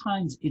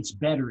sometimes it's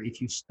better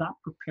if you stop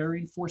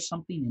preparing for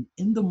something and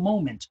in the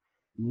moment,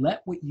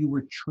 let what you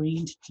were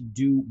trained to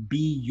do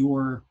be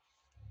your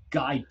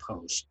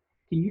guidepost.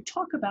 Can you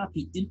talk about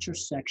the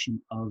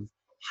intersection of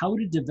how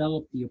to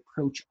develop the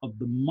approach of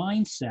the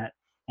mindset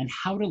and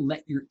how to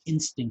let your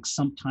instincts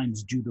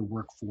sometimes do the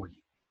work for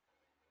you?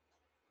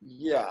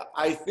 Yeah,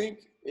 I think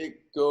it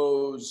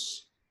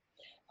goes,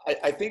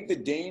 I think the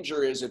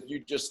danger is if you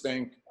just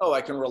think, oh,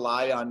 I can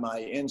rely on my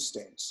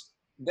instincts,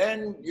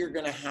 then you're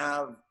going to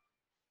have,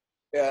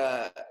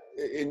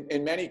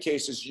 in many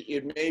cases,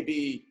 it may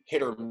be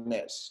hit or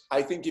miss.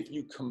 I think if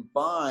you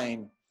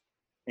combine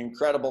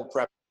incredible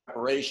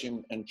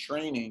preparation and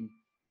training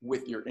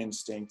with your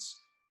instincts,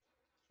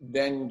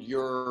 then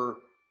you're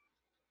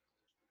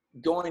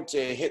going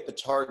to hit the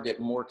target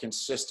more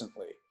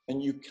consistently.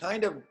 And you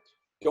kind of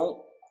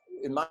don't,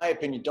 in my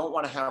opinion, don't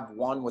want to have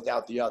one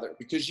without the other,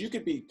 because you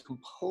could be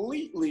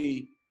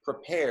completely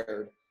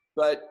prepared,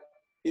 but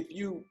if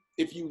you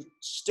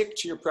stick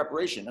to your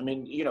preparation, I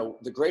mean, you know,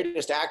 the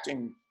greatest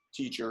acting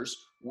teachers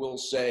will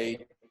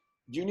say,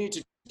 you need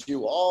to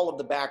do all of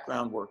the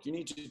background work. You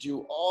need to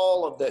do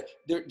all of the,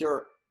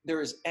 there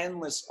is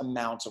endless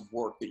amounts of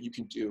work that you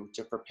can do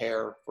to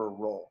prepare for a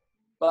role.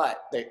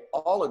 But they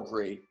all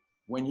agree,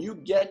 when you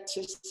get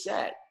to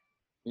set,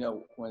 you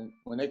know,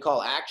 when they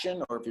call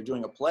action, or if you're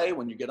doing a play,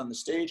 when you get on the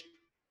stage,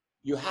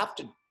 you have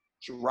to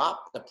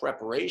drop the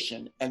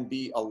preparation and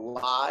be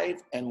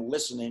alive and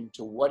listening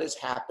to what is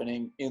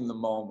happening in the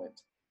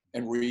moment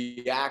and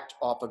react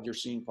off of your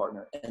scene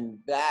partner. And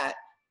that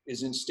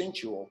is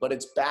instinctual, but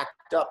it's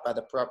backed up by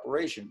the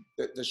preparation.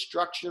 The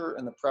structure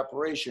and the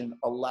preparation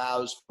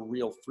allows for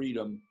real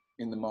freedom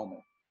in the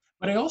moment.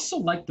 But I also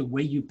like the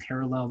way you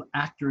parallel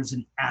actors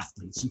and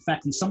athletes. In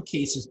fact, in some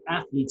cases,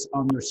 athletes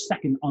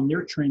on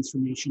their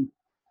transformation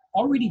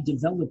already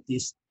develop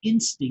this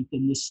instinct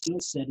and this skill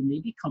set, and they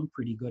become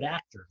pretty good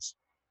actors.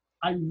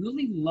 I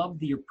really love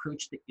the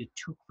approach that you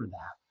took for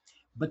that.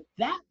 But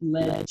that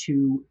led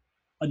to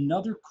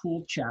another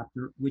cool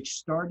chapter, which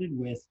started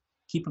with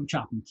keep them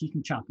chopping, keep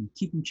them chopping,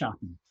 keep them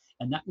chopping.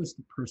 And that was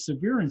the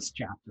perseverance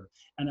chapter.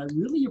 And I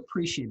really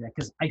appreciate that,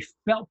 because I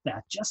felt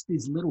that, just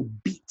these little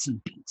beats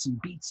and beats and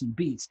beats and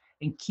beats,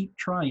 and keep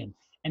trying.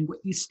 And what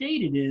you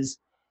stated is,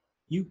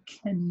 you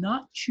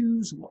cannot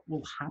choose what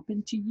will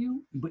happen to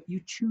you, but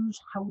you choose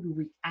how to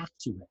react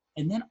to it.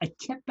 And then I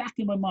kept back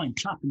in my mind,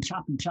 chopping,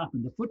 chopping,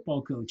 chopping, the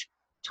football coach.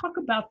 Talk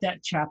about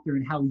that chapter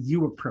and how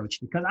you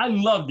approached it, because I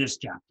love this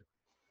chapter.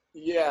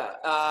 Yeah,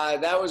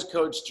 that was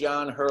Coach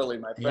John Hurley,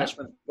 my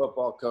freshman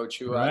football coach,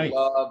 who I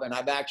love, and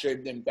I've actually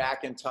been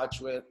back in touch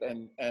with,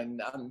 and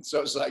I'm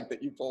so psyched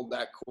that you pulled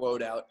that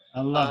quote out. I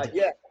love it.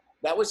 Yeah,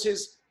 that was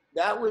his.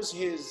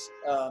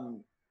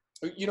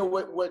 You know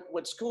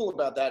what's cool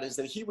about that is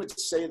that he would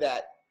say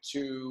that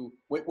to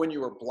when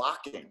you were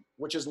blocking,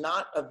 which is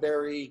not a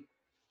very,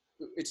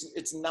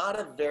 it's not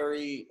a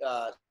very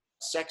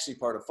sexy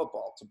part of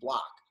football to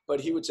block. But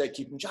he would say,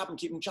 keep them chopping,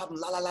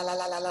 la, la, la, la,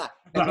 la, la, la.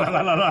 La, la,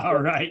 la, la, la,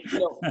 right. You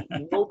know,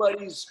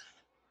 nobody's,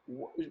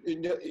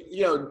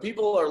 you know,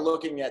 people are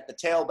looking at the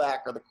tailback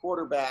or the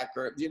quarterback,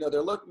 or, you know,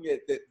 they're looking at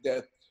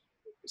the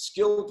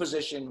skill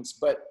positions,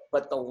 but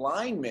the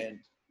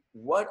linemen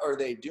what are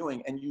they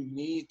doing? And you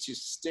need to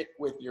stick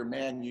with your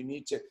man. You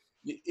need to,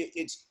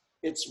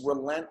 it's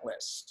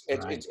relentless.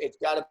 Right. It's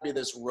got to be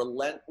this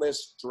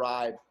relentless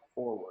drive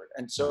forward.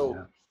 And so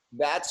Yeah.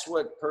 that's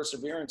what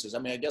perseverance is. I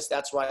mean, I guess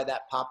that's why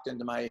that popped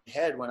into my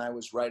head when I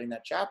was writing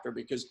that chapter,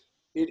 because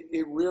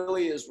it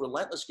really is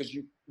relentless, because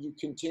you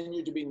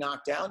continue to be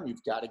knocked down.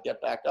 You've got to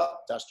get back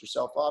up, dust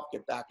yourself off,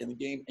 get back in the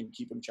game, and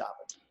keep them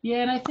chopping.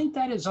 Yeah, and I think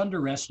that is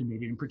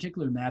underestimated. In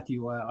particular,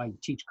 Matthew, I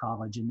teach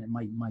college, and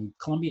my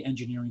Columbia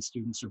engineering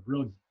students are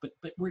brilliant, but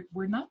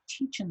we're not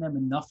teaching them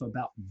enough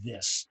about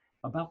this,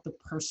 about the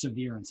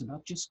perseverance,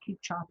 about just keep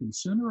chopping.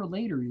 Sooner or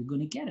later, you're going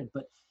to get it.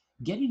 But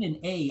getting an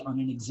A on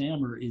an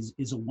examiner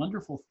is a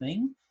wonderful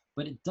thing,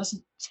 but it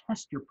doesn't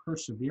test your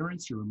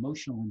perseverance, your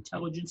emotional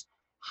intelligence,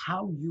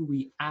 how you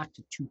react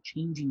to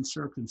changing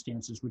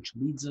circumstances, which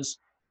leads us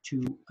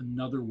to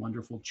another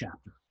wonderful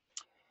chapter.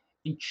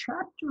 In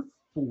chapter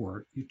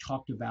 4, you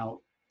talked about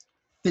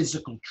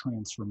physical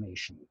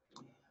transformation.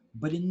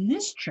 But in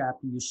this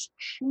chapter, you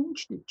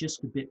changed it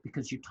just a bit,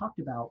 because you talked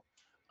about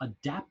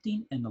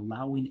adapting and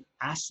allowing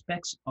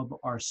aspects of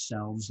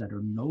ourselves that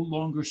are no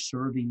longer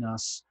serving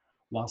us,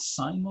 while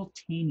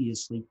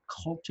simultaneously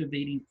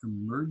cultivating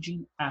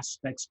emerging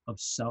aspects of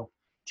self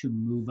to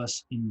move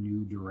us in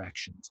new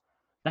directions.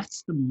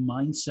 That's the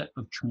mindset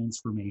of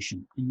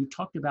transformation. And you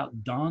talked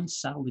about Don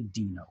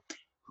Saladino,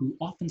 who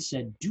often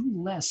said, do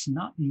less,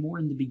 not more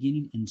in the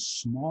beginning, in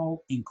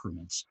small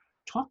increments.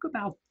 Talk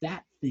about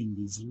that thing,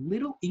 these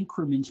little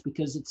increments,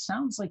 because it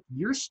sounds like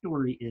your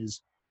story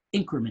is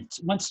increments,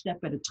 one step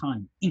at a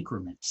time,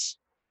 increments.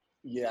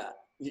 Yeah,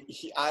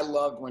 I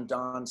loved when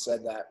Don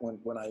said that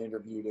when I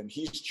interviewed him.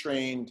 He's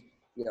trained,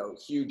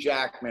 Hugh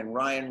Jackman,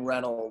 Ryan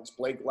Reynolds,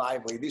 Blake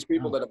Lively, these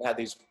people Oh, that have had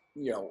these,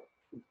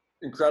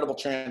 incredible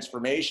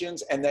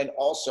transformations. And then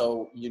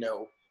also,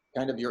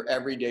 kind of your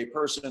everyday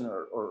person,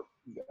 or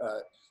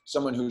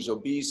someone who's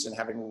obese and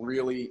having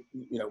really,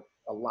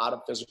 a lot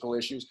of physical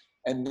issues.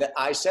 And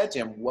I said to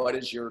him, what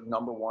is your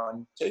number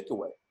one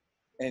takeaway?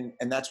 And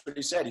that's what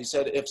he said. He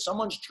said, if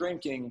someone's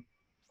drinking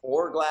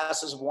 4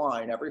 glasses of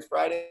wine every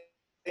Friday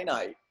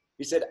night,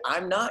 he said,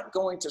 I'm not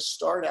going to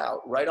start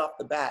out right off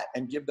the bat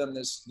and give them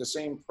the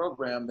same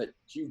program that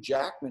Hugh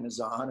Jackman is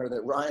on or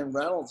that Ryan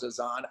Reynolds is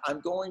on. I'm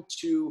going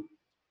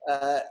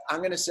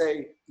to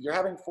say, you're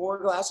having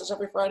 4 glasses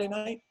every Friday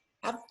night?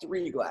 Have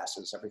 3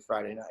 glasses every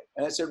Friday night.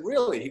 And I said,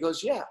 really? He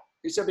goes, yeah.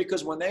 He said,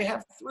 because when they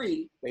have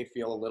 3, they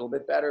feel a little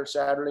bit better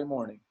Saturday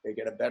morning. They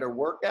get a better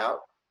workout.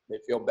 They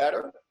feel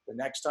better. The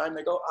next time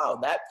they go, oh,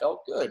 that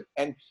felt good.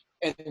 And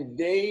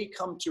they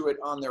come to it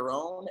on their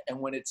own. And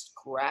when it's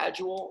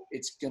gradual,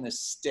 it's going to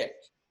stick.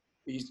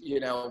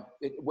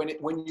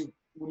 When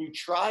you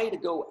try to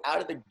go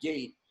out of the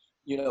gate,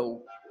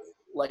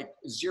 like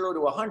 0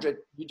 to 100,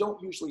 you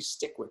don't usually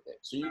stick with it.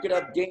 So you could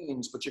have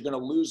gains, but you're going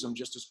to lose them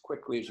just as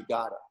quickly as you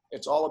got them.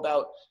 It's all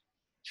about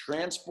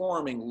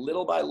transforming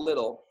little by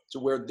little to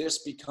where this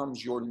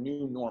becomes your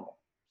new normal.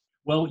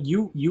 well,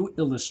 you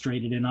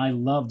illustrated, and I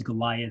loved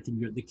Goliath,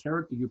 and the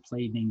character you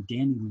played named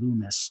Danny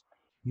Loomis.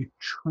 You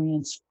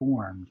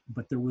transformed,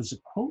 but there was a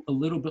quote a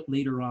little bit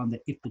later on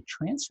that if the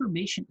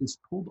transformation is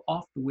pulled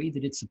off the way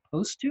that it's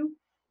supposed to,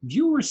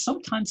 viewers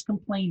sometimes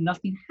complain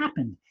nothing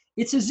happened.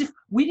 It's as if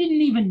we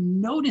didn't even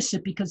notice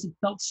it because it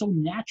felt so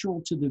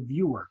natural to the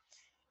viewer.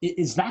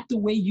 Is that the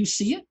way you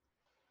see it?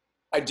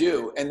 I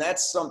do. And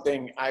that's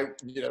something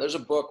there's a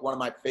book, one of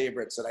my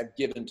favorites that I've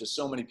given to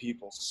so many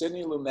people,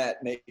 Sidney Lumet,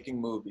 Making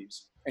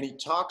Movies. And he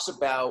talks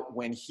about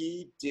when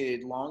he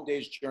did Long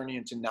Day's Journey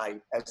into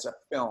Night as a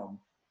film,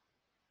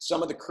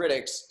 some of the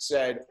critics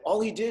said all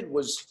he did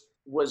was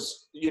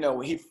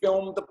he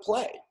filmed the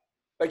play.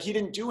 Like, he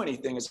didn't do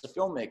anything as a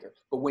filmmaker.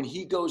 But when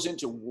he goes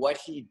into what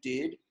he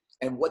did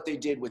and what they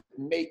did with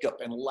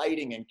makeup and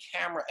lighting and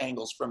camera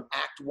angles from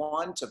act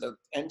 1 to the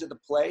end of the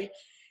play,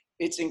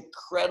 it's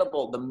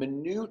incredible. The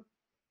minute,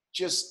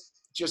 just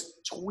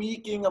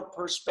tweaking of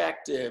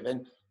perspective.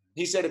 And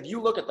he said, if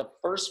you look at the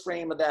first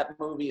frame of that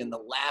movie and the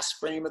last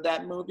frame of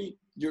that movie,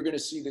 you're going to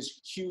see this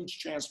huge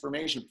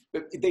transformation.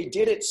 But they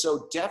did it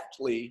so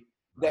deftly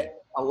that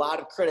a lot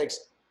of critics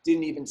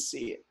didn't even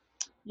see it.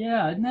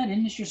 Yeah, isn't that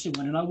an interesting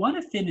one? And I want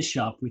to finish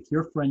up with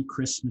your friend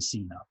Chris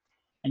Messina.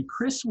 And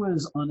Chris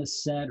was on a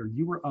set, or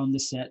you were on the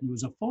set, and there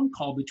was a phone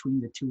call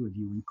between the two of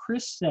you. And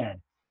Chris said,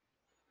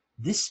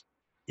 this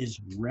is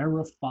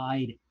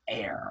rarefied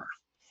air.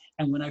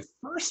 And when I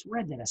first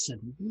read that, I said,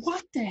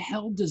 what the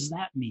hell does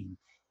that mean?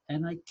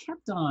 And I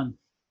kept on,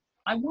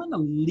 I want to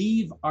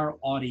leave our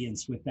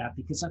audience with that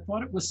because I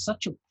thought it was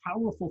such a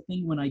powerful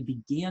thing when I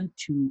began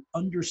to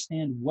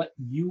understand what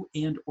you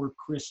and or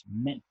Chris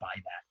meant by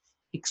that.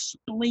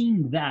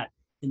 Explain that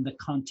in the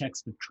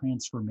context of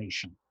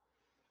transformation.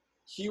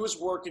 He was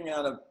working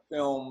on a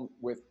film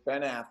with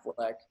Ben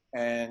Affleck,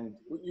 and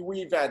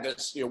we've had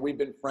this, we've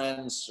been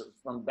friends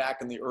from back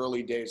in the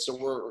early days.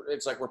 So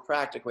it's like we're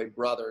practically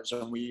brothers,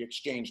 and we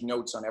exchange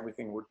notes on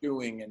everything we're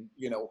doing, and,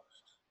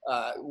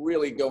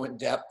 really go in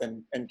depth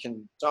and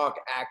can talk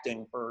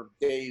acting for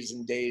days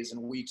and days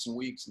and weeks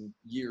and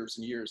years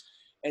and years.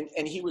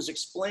 And he was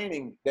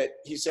explaining that,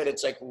 he said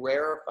it's like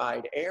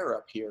rarefied air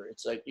up here.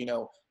 It's like, you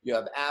know, you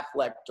have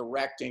Affleck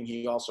directing.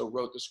 He also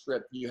wrote the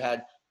script. You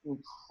had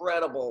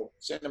incredible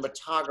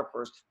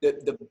cinematographers,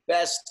 the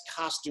best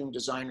costume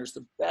designers,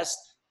 the best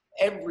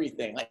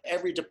everything, like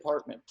every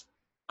department.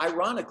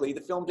 Ironically,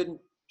 the film didn't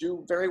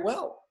do very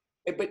well.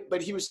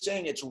 But he was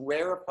saying it's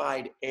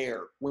rarefied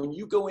air. When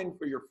you go in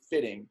for your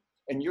fitting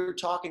and you're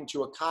talking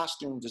to a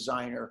costume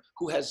designer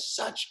who has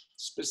such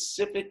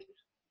specific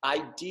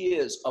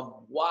ideas of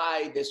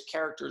why this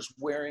character is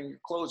wearing your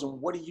clothes and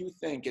what do you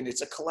think, and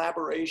it's a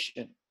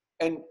collaboration.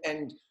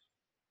 And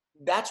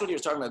that's what he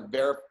was talking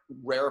about,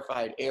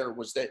 rarefied air,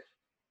 was that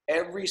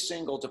every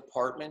single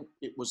department,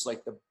 it was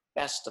like the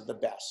best of the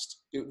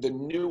best. The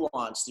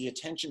nuance, the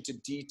attention to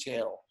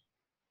detail.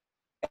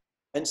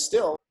 And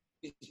still,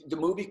 the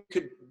movie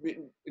could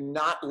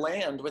not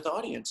land with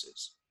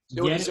audiences.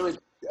 So it was,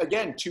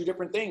 again, two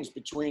different things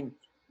between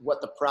what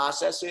the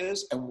process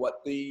is and what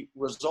the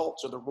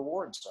results or the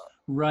rewards are.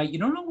 Right. You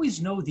don't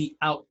always know the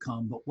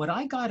outcome, but what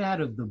I got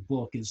out of the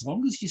book, as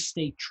long as you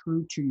stay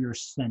true to your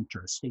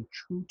center, stay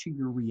true to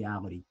your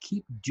reality,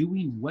 keep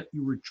doing what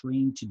you were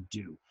trained to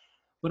do.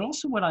 But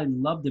also what I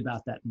loved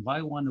about that and why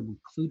I want to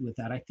include with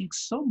that, I think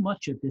so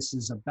much of this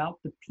is about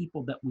the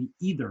people that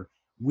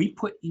we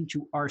put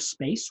into our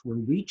space where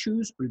we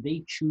choose or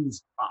they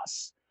choose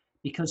us.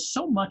 Because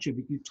so much of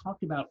it, you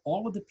talked about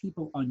all of the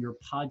people on your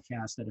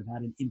podcast that have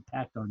had an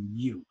impact on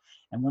you.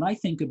 And when I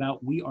think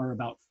about, we are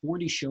about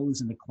 40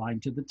 shows in the climb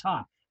to the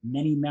top.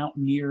 Many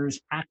mountaineers,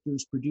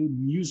 actors,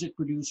 music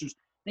producers,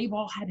 they've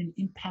all had an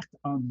impact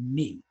on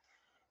me.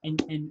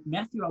 And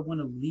Matthew, I want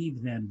to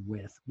leave them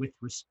with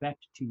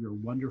respect to your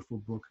wonderful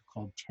book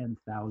called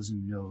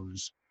 10,000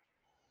 No's.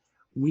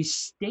 We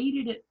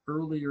stated it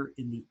earlier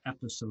in the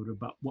episode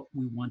about what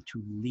we want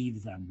to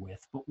leave them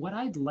with, but what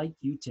I'd like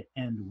you to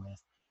end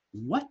with,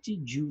 what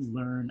did you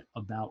learn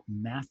about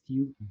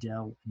Matthew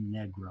Del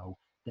Negro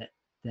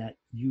that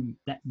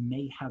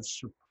may have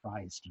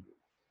surprised you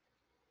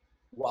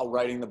while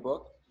writing the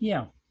book?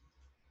 Yeah.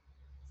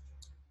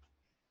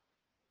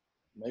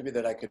 Maybe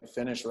that I could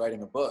finish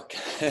writing a book.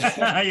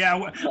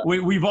 Yeah,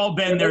 we've all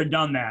been there,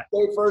 done that.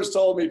 They first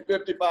told me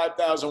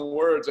 55,000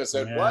 words. I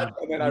said, what?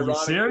 And then Are you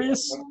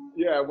serious?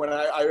 When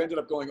I ended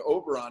up going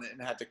over on it and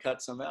had to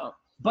cut some out.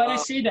 But I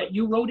say that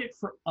you wrote it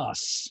for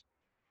us.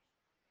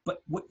 But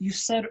what you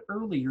said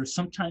earlier,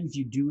 sometimes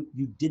you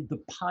did the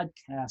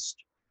podcast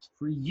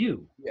for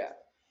you. Yeah.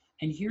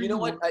 And here you know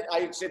what?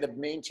 I'd say the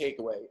main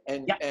takeaway,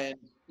 and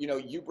you know,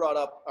 you brought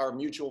up our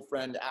mutual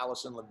friend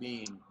Allison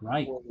Levine,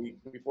 right?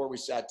 Before we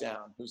sat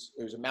down, who's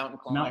a mountain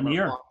climber,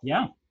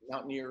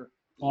 mountaineer,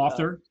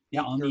 author,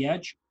 On the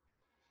Edge.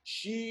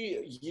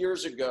 She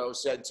years ago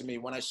said to me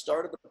when I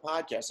started the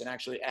podcast and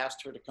actually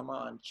asked her to come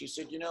on, she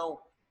said, you know,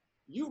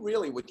 you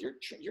really, with your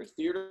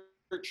theater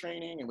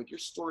training and with your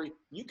story,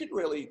 you could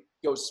really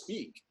go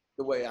speak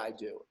the way I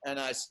do. And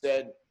I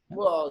said,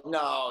 well,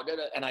 no,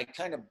 and I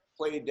kind of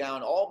played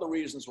down all the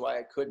reasons why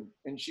I couldn't.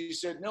 And she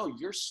said, no,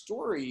 your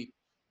story,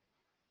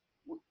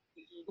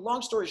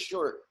 long story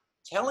short,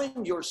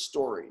 telling your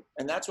story,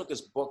 and that's what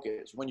this book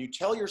is. When you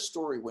tell your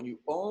story, when you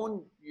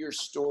own your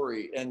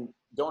story and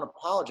don't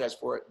apologize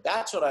for it,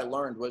 that's what I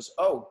learned was,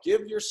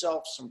 give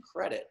yourself some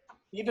credit.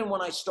 Even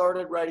when I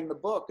started writing the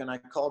book and I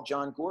called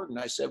John Gordon,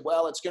 I said,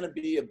 well, it's going to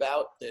be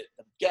about the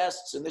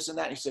guests and this and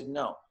that. And he said,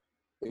 no,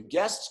 the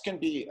guests can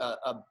be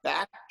a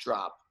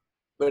backdrop,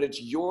 but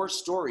it's your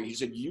story. He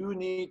said, you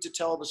need to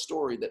tell the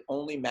story that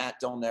only Matt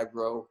Del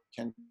Negro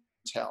can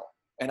tell.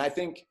 And I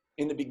think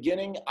in the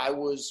beginning, I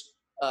was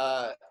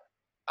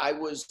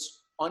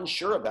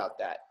unsure about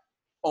that,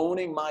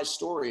 owning my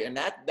story. And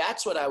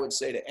that's what I would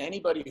say to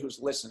anybody who's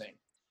listening.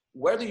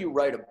 Whether you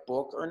write a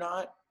book or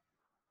not,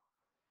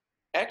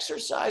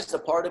 exercise the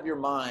part of your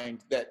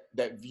mind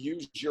that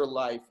views your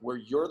life where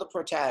you're the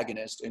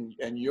protagonist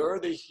and you're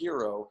the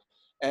hero,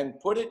 and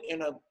put it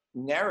in a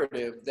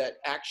narrative that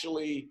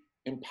actually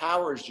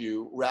empowers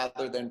you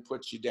rather than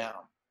puts you down.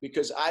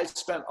 Because I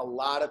spent a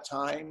lot of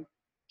time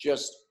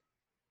just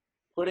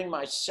putting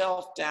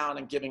myself down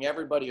and giving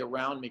everybody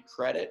around me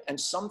credit. And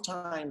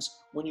sometimes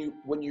when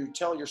you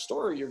tell your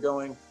story, you're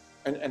going,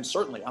 and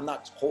certainly I'm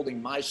not holding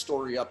my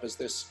story up as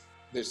this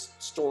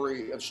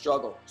story of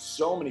struggle.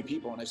 So many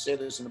people, and I say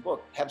this in the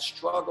book, have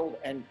struggled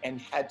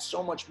and had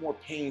so much more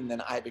pain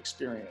than I've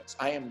experienced.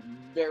 I am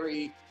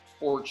very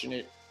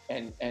fortunate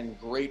and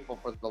grateful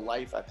for the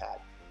life I've had.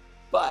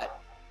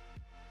 But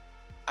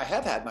I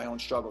have had my own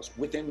struggles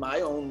within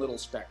my own little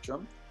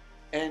spectrum,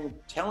 and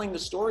telling the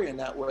story in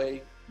that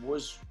way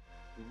was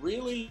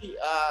really,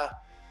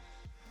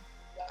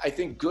 I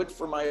think, good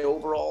for my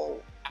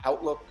overall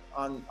outlook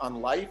on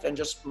life and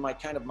just my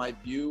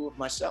view of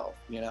myself,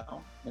 you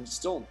know. And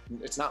still,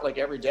 it's not like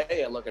every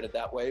day I look at it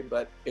that way,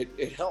 but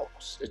it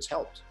helps. It's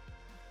helped.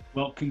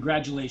 Well,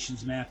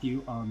 congratulations,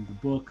 Matthew, on the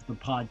book, the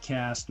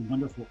podcast, the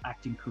wonderful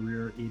acting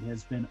career. It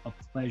has been a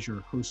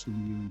pleasure hosting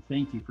you, and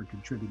thank you for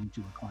contributing to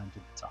The Climb to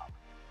the Top.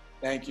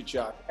 Thank you,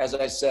 Chuck. As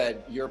I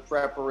said, your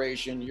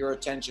preparation, your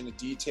attention to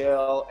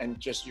detail, and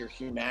just your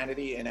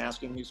humanity in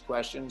asking these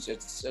questions,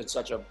 it's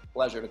such a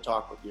pleasure to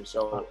talk with you.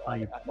 So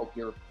I hope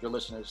your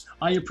listeners.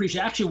 I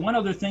appreciate it. Actually, one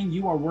other thing,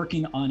 you are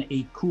working on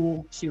a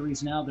cool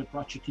series now that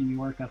brought you to New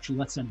York. Actually,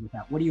 let's end with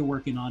that. What are you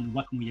working on?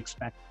 What can we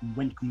expect?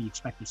 When can we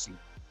expect to see it?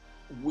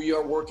 We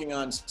are working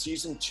on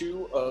season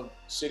 2 of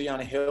City on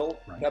a Hill.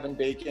 Right. Kevin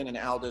Bacon and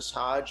Aldous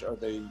Hodge are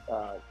the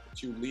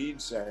 2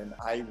 leads, and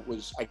I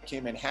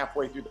came in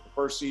halfway through the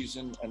first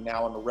season, and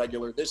now I'm a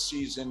regular this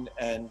season,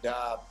 and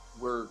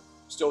we're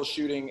still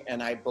shooting,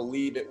 and I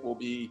believe it will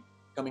be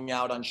coming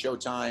out on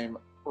Showtime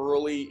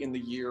early in the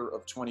year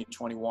of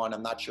 2021.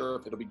 I'm not sure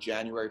if it'll be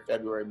January,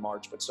 February,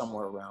 March, but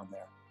somewhere around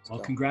there. Well,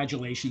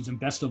 congratulations and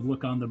best of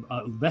luck on the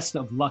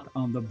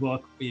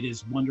book. It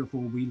is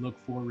wonderful. We look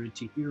forward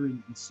to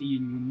hearing and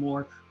seeing you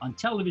more on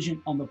television,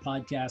 on the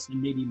podcast,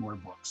 and maybe more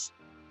books.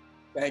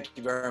 Thank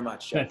you very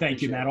much.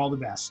 Thank you, Matt. All the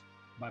best.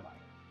 Bye-bye.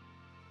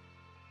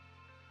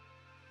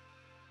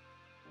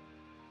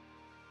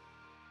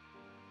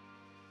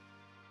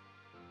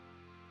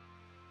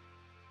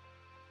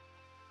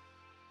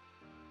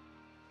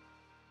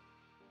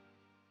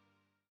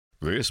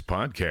 This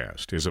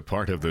podcast is a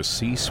part of the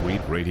C-Suite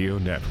Radio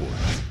Network.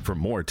 For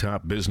more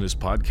top business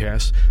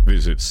podcasts,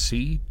 visit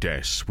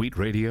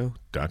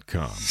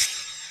c-suiteradio.com.